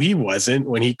 No, he wasn't.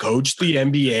 When he coached the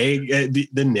NBA,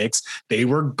 the Knicks, they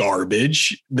were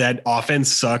garbage. That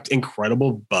offense sucked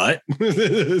incredible butt.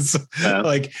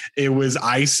 Like it was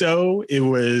ISO. It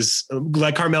was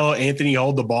like Carmelo Anthony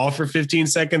hold the ball for 15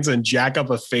 seconds and jack up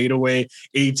a fadeaway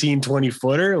 18-20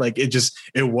 footer. Like it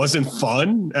wasn't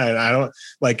fun. And I don't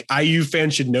like IU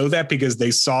fans should know that because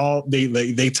they saw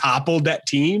they toppled that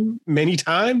team many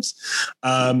times.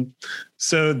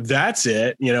 So that's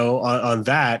it, on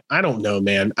that. I don't know,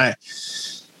 man. I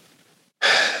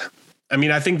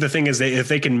mean, I think the thing is if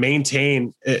they can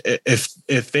maintain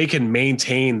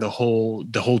the whole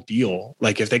deal,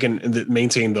 like if they can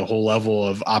maintain the whole level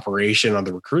of operation on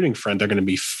the recruiting front, they're going to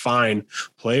be fine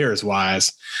players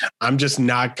wise. I'm just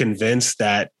not convinced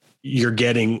that you're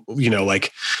getting,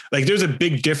 like there's a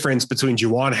big difference between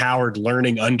Juwan Howard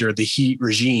learning under the Heat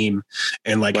regime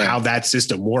and like how that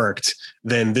system worked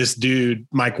than this dude,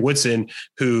 Mike Woodson,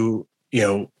 who,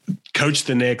 coached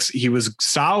the Knicks. He was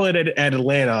solid at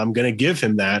Atlanta. I'm going to give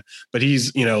him that, but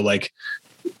he's,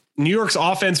 New York's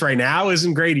offense right now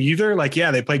isn't great either. Like,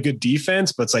 yeah, they play good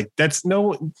defense, but it's like, it's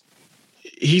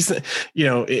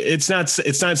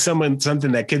not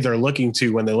something that kids are looking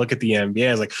to when they look at the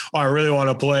NBA. It's like, oh, I really want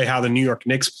to play how the New York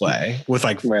Knicks play with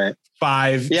like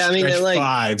five. Yeah. I mean, they're like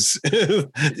fives.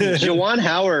 Juwan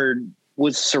Howard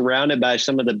was surrounded by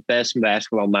some of the best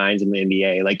basketball minds in the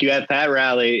NBA. Like you have Pat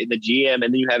Riley, the GM, and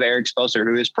then you have Eric Spoelstra,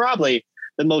 who is probably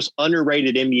the most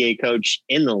underrated NBA coach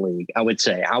in the league. I would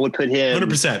say I would put him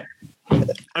 100%.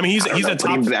 I mean, he's a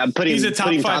top five coach. He's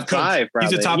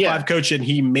a top five coach, and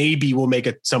he maybe will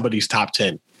make somebody's top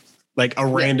 10, like a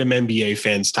random NBA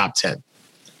fan's top 10.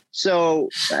 So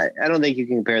I don't think you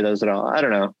can compare those at all. I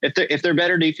don't know if they're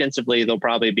better defensively, they'll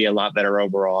probably be a lot better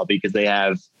overall because they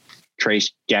have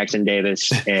Trace Jackson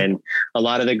Davis and a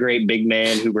lot of the great big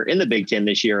men who were in the Big Ten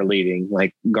this year are leaving.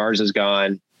 Like Garza's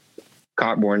gone,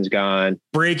 Cockborn's gone.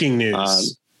 Breaking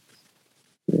news: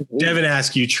 Devin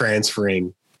Askew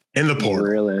transferring in the portal.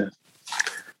 Really?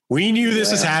 We knew this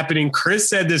was happening. Chris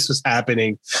said this was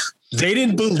happening. They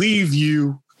didn't believe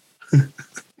you.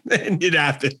 And it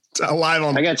happened. Live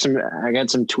on. I got some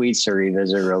tweets to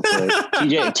revisit real quick.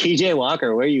 TJ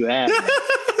Walker, where you at?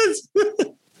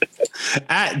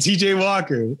 At TJ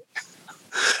Walker.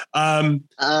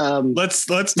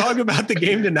 Let's talk about the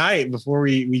game tonight before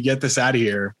we get this out of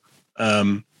here.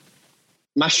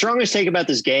 My strongest take about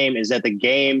this game is that the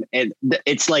game, and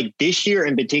it's like this year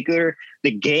in particular,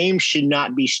 the game should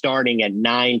not be starting at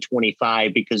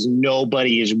 9:25 because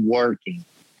nobody is working.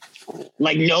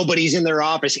 Like nobody's in their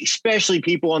office, especially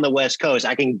people on the West Coast.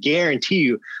 I can guarantee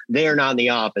you they're not in the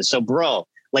office. So, bro,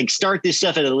 like start this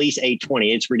stuff at least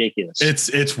 8:20. It's ridiculous.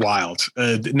 It's wild.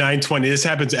 9:20. This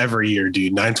happens every year,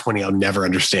 dude. 9:20. I'll never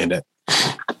understand it.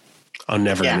 I'll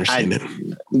never understand it.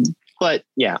 But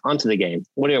yeah, onto the game.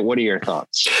 What are your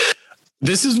thoughts?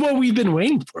 This is what we've been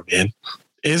waiting for, man.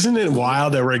 Isn't it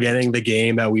wild that we're getting the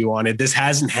game that we wanted? This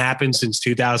hasn't happened since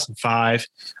 2005.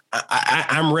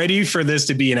 I'm ready for this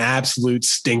to be an absolute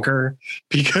stinker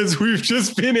because we've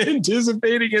just been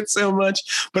anticipating it so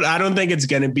much, but I don't think it's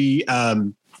going to be, I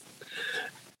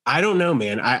don't know,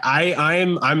 man.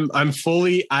 I'm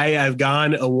fully, I have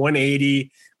gone a 180.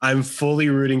 I'm fully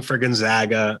rooting for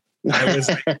Gonzaga. I was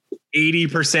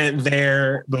 80%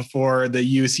 there before the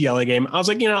UCLA game. I was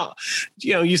like,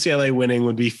 UCLA winning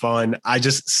would be fun.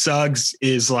 Suggs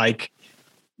is like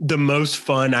the most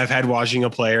fun I've had watching a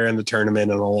player in the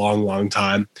tournament in a long, long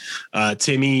time.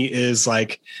 Timmy is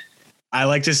like, I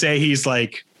like to say he's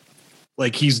like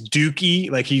he's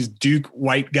Dookie, like he's Duke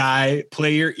white guy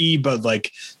player but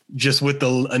like just with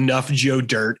enough Joe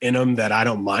Dirt in him that I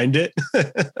don't mind it.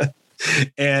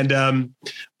 And,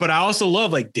 but I also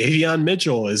love like Davion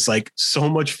Mitchell is like so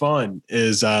much fun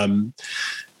is, Massey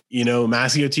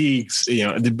Teagues,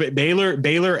 the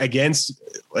Baylor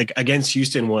against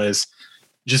Houston was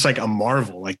just like a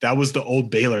marvel. Like that was the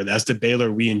old Baylor. That's the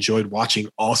Baylor we enjoyed watching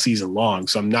all season long.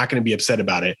 So I'm not going to be upset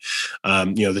about it.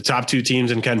 The top two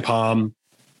teams in Ken Palm,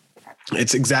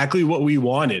 it's exactly what we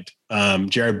wanted.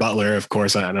 Jared Butler, of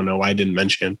course, I don't know why I didn't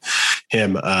mention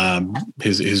him.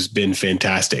 Has been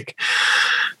fantastic.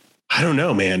 I don't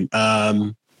know, man.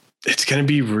 It's going to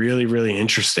be really, really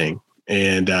interesting.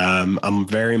 And I'm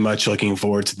very much looking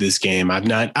forward to this game. I've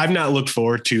not looked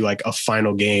forward to like a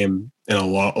final game in a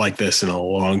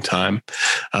long time.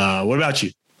 What about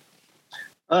you?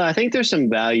 I think there's some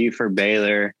value for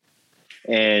Baylor.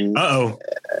 And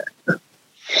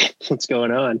what's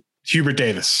going on? Hubert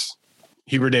Davis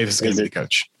is going to be the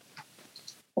coach.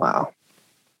 Wow,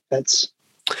 that's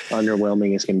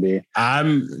underwhelming as can be.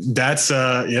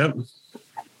 Yep.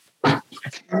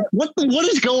 What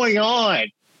is going on?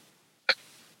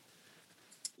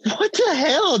 What the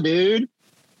hell, dude?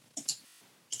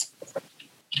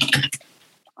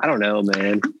 I don't know,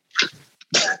 man.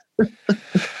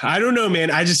 I don't know,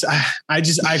 man. I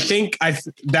think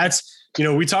that's,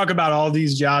 we talk about all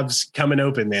these jobs coming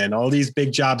open, man. All these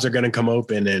big jobs are going to come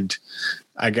open. And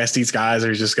I guess these guys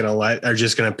are just going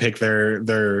to pick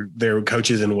their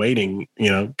coaches in waiting.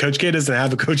 Coach K doesn't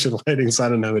have a coach in waiting, so I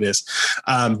don't know who it is.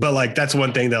 But like, that's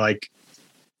one thing that like,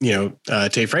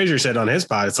 Tate Frazier said on his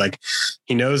pod, it's like,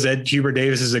 he knows that Hubert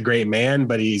Davis is a great man,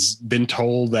 but he's been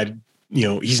told that,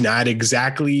 he's not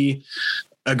exactly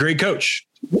a great coach.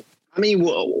 I mean,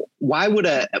 why would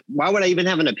I even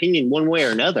have an opinion one way or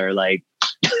another? Like,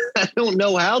 I don't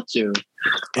know how to.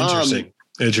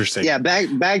 Interesting. Yeah.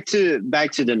 Back to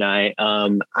tonight.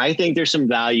 I think there's some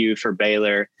value for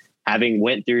Baylor having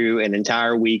went through an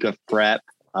entire week of prep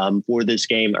for this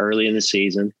game early in the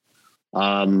season.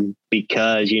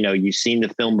 because, you know, you've seen the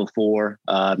film before.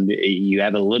 You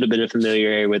have a little bit of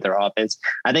familiarity with their offense.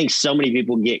 I think so many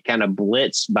people get kind of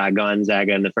blitzed by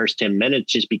Gonzaga in the first 10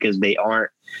 minutes just because they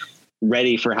aren't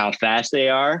ready for how fast they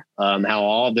are, how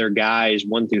all of their guys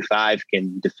 1 through 5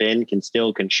 can defend, can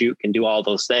steal, can shoot, can do all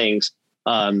those things.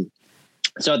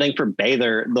 So I think for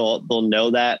Baylor, they'll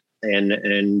know that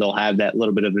and they'll have that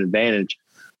little bit of an advantage.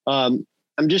 I'm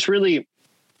just really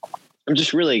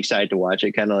excited to watch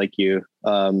it, kind of like you.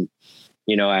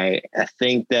 You know, I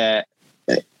think that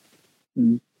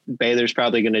Baylor's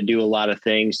probably going to do a lot of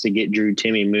things to get Drew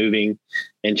Timme moving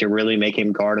and to really make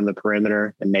him guard on the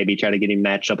perimeter and maybe try to get him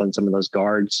matched up on some of those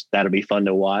guards. That'll be fun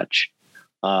to watch.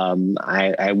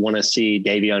 I want to see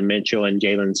Davion Mitchell and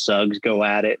Jalen Suggs go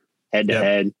at it head to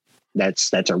head.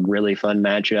 That's a really fun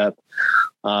matchup.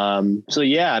 So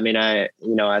yeah, I mean, I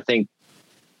think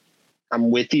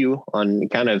I'm with you on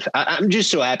kind of, I'm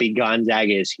just so happy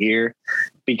Gonzaga is here,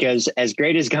 because as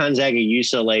great as Gonzaga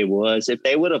UCLA was, if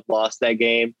they would have lost that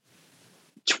game,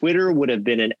 Twitter would have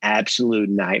been an absolute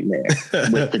nightmare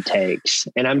with the takes.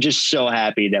 And I'm just so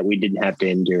happy that we didn't have to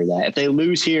endure that. If they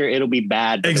lose here, it'll be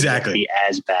bad. But exactly. It won't be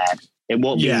as bad. It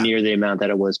won't be near the amount that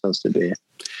it was supposed to be.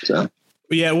 So.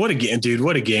 Yeah, what a game, dude!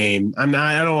 What a game! I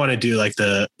don't want to do like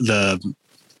the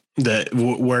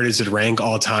where does it rank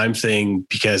all time thing,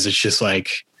 because it's just like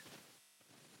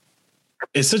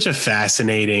it's such a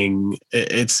fascinating.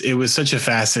 It was such a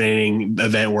fascinating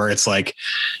event where it's like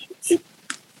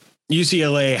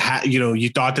UCLA, you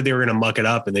thought that they were going to muck it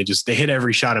up, and they hit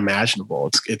every shot imaginable.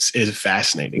 It's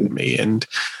fascinating to me, and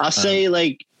I'll say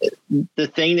like the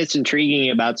thing that's intriguing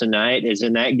about tonight is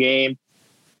in that game,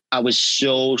 I was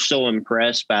so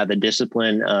impressed by the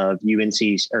discipline of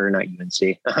UNC's, or not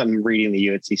UNC. I'm reading the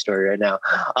UNC story right now.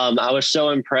 I was so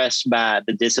impressed by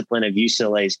the discipline of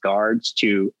UCLA's guards.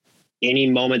 To any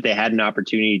moment they had an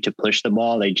opportunity to push the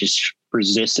ball, they just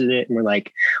resisted it and were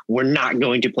like, we're not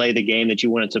going to play the game that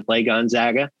you wanted to play,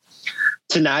 Gonzaga.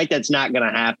 Tonight, that's not going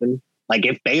to happen. Like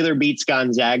if Baylor beats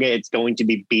Gonzaga, it's going to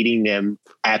be beating them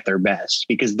at their best,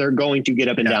 because they're going to get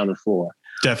up and down the floor.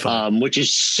 Definitely. Which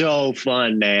is so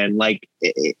fun, man. Like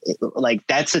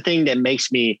that's the thing that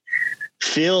makes me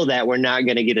feel that we're not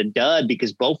going to get a dud,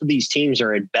 because both of these teams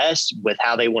are at best with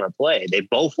how they want to play. They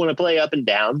both want to play up and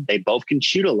down. They both can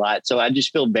shoot a lot. So I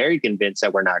just feel very convinced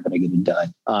that we're not going to get a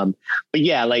dud. But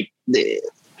yeah, like the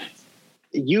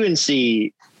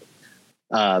UNC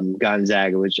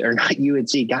Gonzaga, or not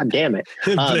UNC, God damn it.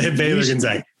 Baylor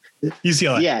Gonzaga.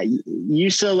 UCLA. Yeah,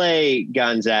 UCLA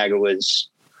Gonzaga was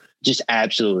just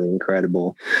absolutely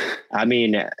incredible. I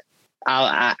mean,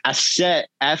 I sat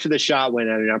after the shot went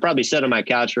in, and I probably sat on my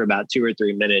couch for about 2 or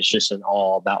 3 minutes just in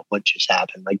awe about what just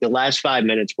happened. Like the last 5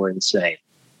 minutes were insane.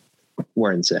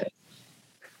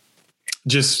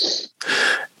 Just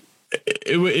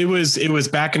it was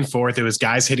back and forth. It was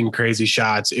guys hitting crazy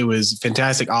shots. It was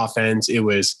fantastic offense. It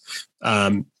was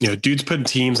dudes putting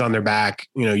teams on their back.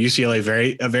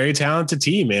 UCLA, a very talented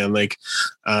team, man. Like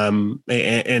and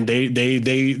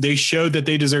they showed that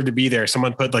they deserve to be there.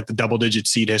 Someone put like the double-digit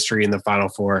seed history in the Final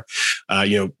Four.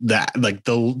 That like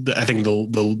I think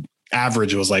the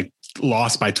average was like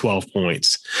lost by 12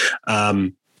 points.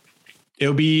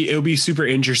 It'll be super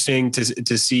interesting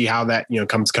to see how that,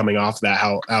 coming off that,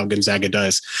 how Gonzaga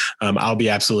does. I'll be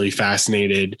absolutely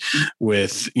fascinated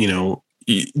with,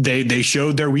 they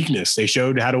showed their weakness. They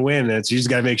showed how to win. You just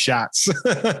got to make shots.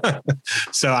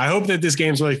 So I hope that this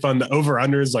game's really fun. The over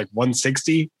under is like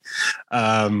 160.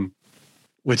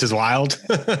 Which is wild.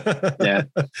 Yeah.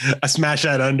 I smashed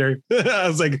that under. I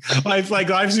was like,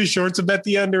 life's too short to bet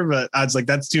the under, but I was like,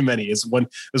 that's too many. It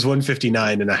was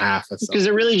 159.5. Because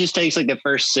it really just takes like the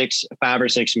first 5 or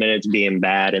 6 minutes being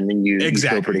bad, and then you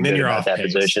feel pretty good about that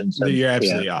position. So, you're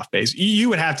absolutely off base.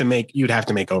 You'd have to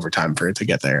make overtime for it to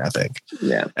get there, I think.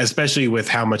 Yeah. Especially with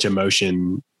how much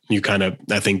emotion you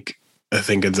I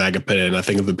think Gonzaga put in. I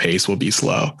think the pace will be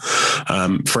slow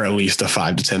for at least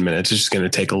 5 to 10 minutes. It's just going to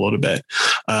take a little bit.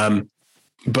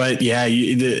 But yeah,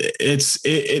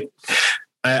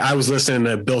 I was listening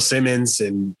to Bill Simmons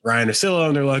and Ryan Asilo,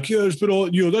 and they're like, yeah, it's been all,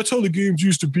 that's how the games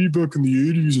used to be back in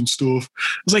the 80s and stuff.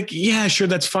 I was like, yeah, sure.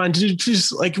 That's fine.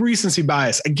 Just like recency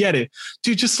bias. I get it,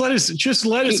 dude. Just let us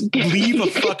leave a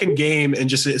fucking game and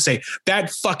just say that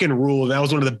fucking rule. That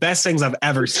was one of the best things I've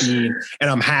ever seen, and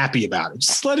I'm happy about it.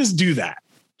 Just let us do that.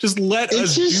 Just let us do that.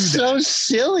 It's just so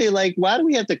silly. Like, why do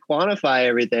we have to quantify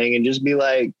everything and just be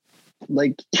like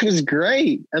it was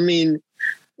great? I mean,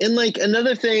 and like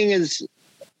another thing is,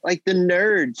 like the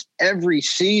nerds every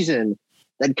season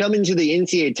that come into the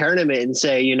NCAA tournament and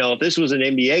say, if this was an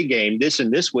NBA game, this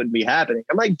and this wouldn't be happening.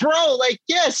 I'm like, bro, like,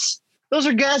 yes, Those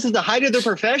are guys at the height of their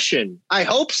profession. I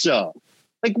hope so.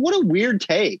 Like, what a weird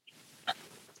take.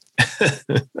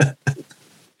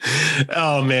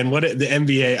 Oh man, what the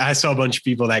NBA? I saw a bunch of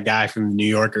people. That guy from the New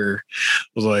Yorker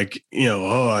was like,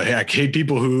 I hate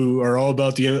people who are all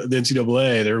about the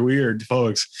NCAA. They're weird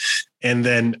folks. And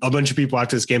then a bunch of people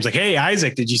after this game's like, hey,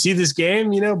 Isaac, did you see this game?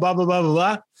 Blah, blah, blah, blah,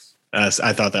 blah. I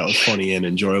thought that was funny and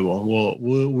enjoyable.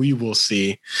 We will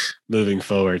see moving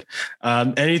forward.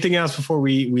 Anything else before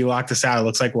we lock this out? It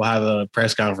looks like we'll have a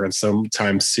press conference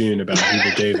sometime soon about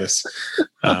Hubert Davis.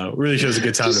 Really shows a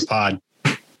good time to pod.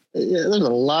 Yeah, there's a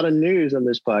lot of news on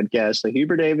this podcast. So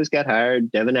Hubert Davis got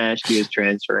hired. Devin Ashby is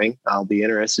transferring. I'll be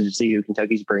interested to see who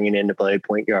Kentucky's bringing in to play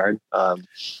point guard.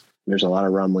 There's a lot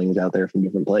of rumblings out there from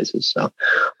different places. So,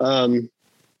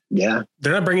 yeah.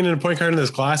 They're not bringing in a point guard in this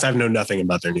class. I've known nothing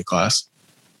about their new class.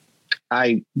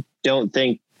 I don't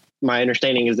think, my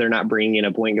understanding is they're not bringing in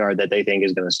a point guard that they think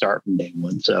is going to start from day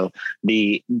one. So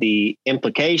the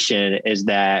implication is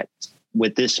that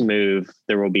with this move,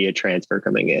 there will be a transfer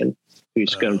coming in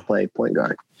who's going to play point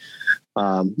guard.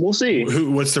 We'll see.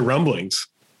 What's the rumblings?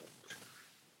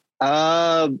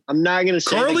 I'm not going to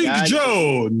say Carly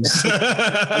Jones.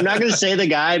 I'm not going to say the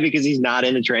guy because he's not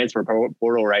in the transfer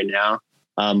portal right now.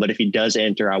 But if he does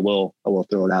enter, I will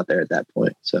throw it out there at that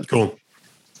point. So cool.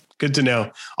 Good to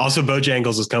know. Also,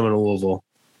 Bojangles is coming to Louisville.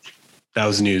 That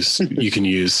was news you can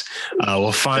use.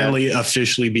 We'll finally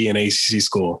officially be an ACC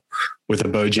school with a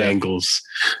Bojangles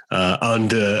on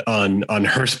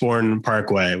Hurstbourne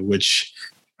Parkway,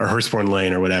 or Hurstbourne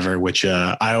Lane or whatever, which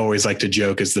I always like to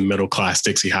joke is the middle class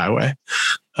Dixie Highway,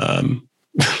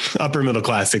 upper middle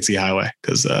class Dixie Highway.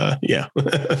 Cause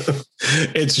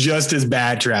it's just as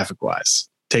bad traffic wise.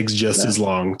 Takes just as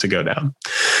long to go down.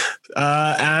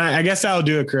 I guess that'll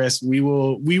do it, Chris. We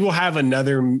will have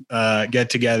another get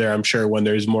together, I'm sure, when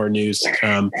there's more news to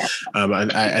come.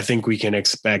 I think we can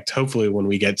expect, hopefully, when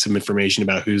we get some information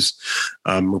about who's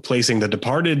replacing the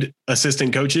departed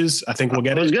assistant coaches. I think we'll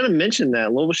get it. I was going to mention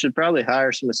that Louisville should probably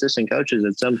hire some assistant coaches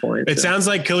at some point. It sounds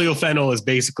like Khalil Fennell is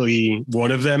basically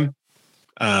one of them.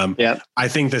 I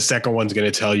think the second one's going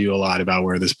to tell you a lot about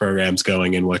where this program's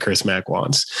going and what Chris Mack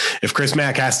wants. If Chris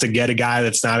Mack has to get a guy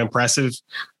that's not impressive,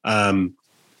 I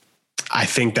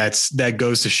think that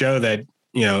goes to show that,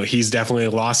 he's definitely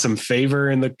lost some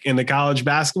favor in the college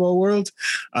basketball world.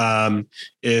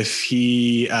 If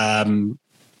he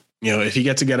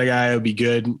gets to get a guy, it would be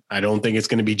good. I don't think it's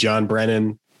going to be John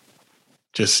Brennan.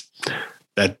 Just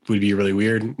that would be really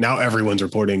weird. Now everyone's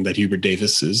reporting that Hubert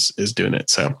Davis is doing it.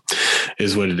 So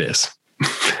is what it is.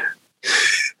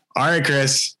 All right,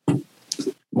 Chris,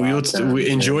 we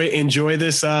enjoy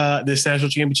this national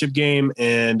championship game,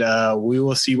 and we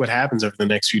will see what happens over the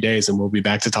next few days, and we'll be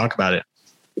back to talk about it.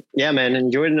 Yeah, man.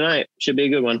 Enjoy tonight. Should be a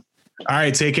good one. All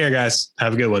right. Take care, guys.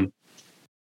 Have a good one.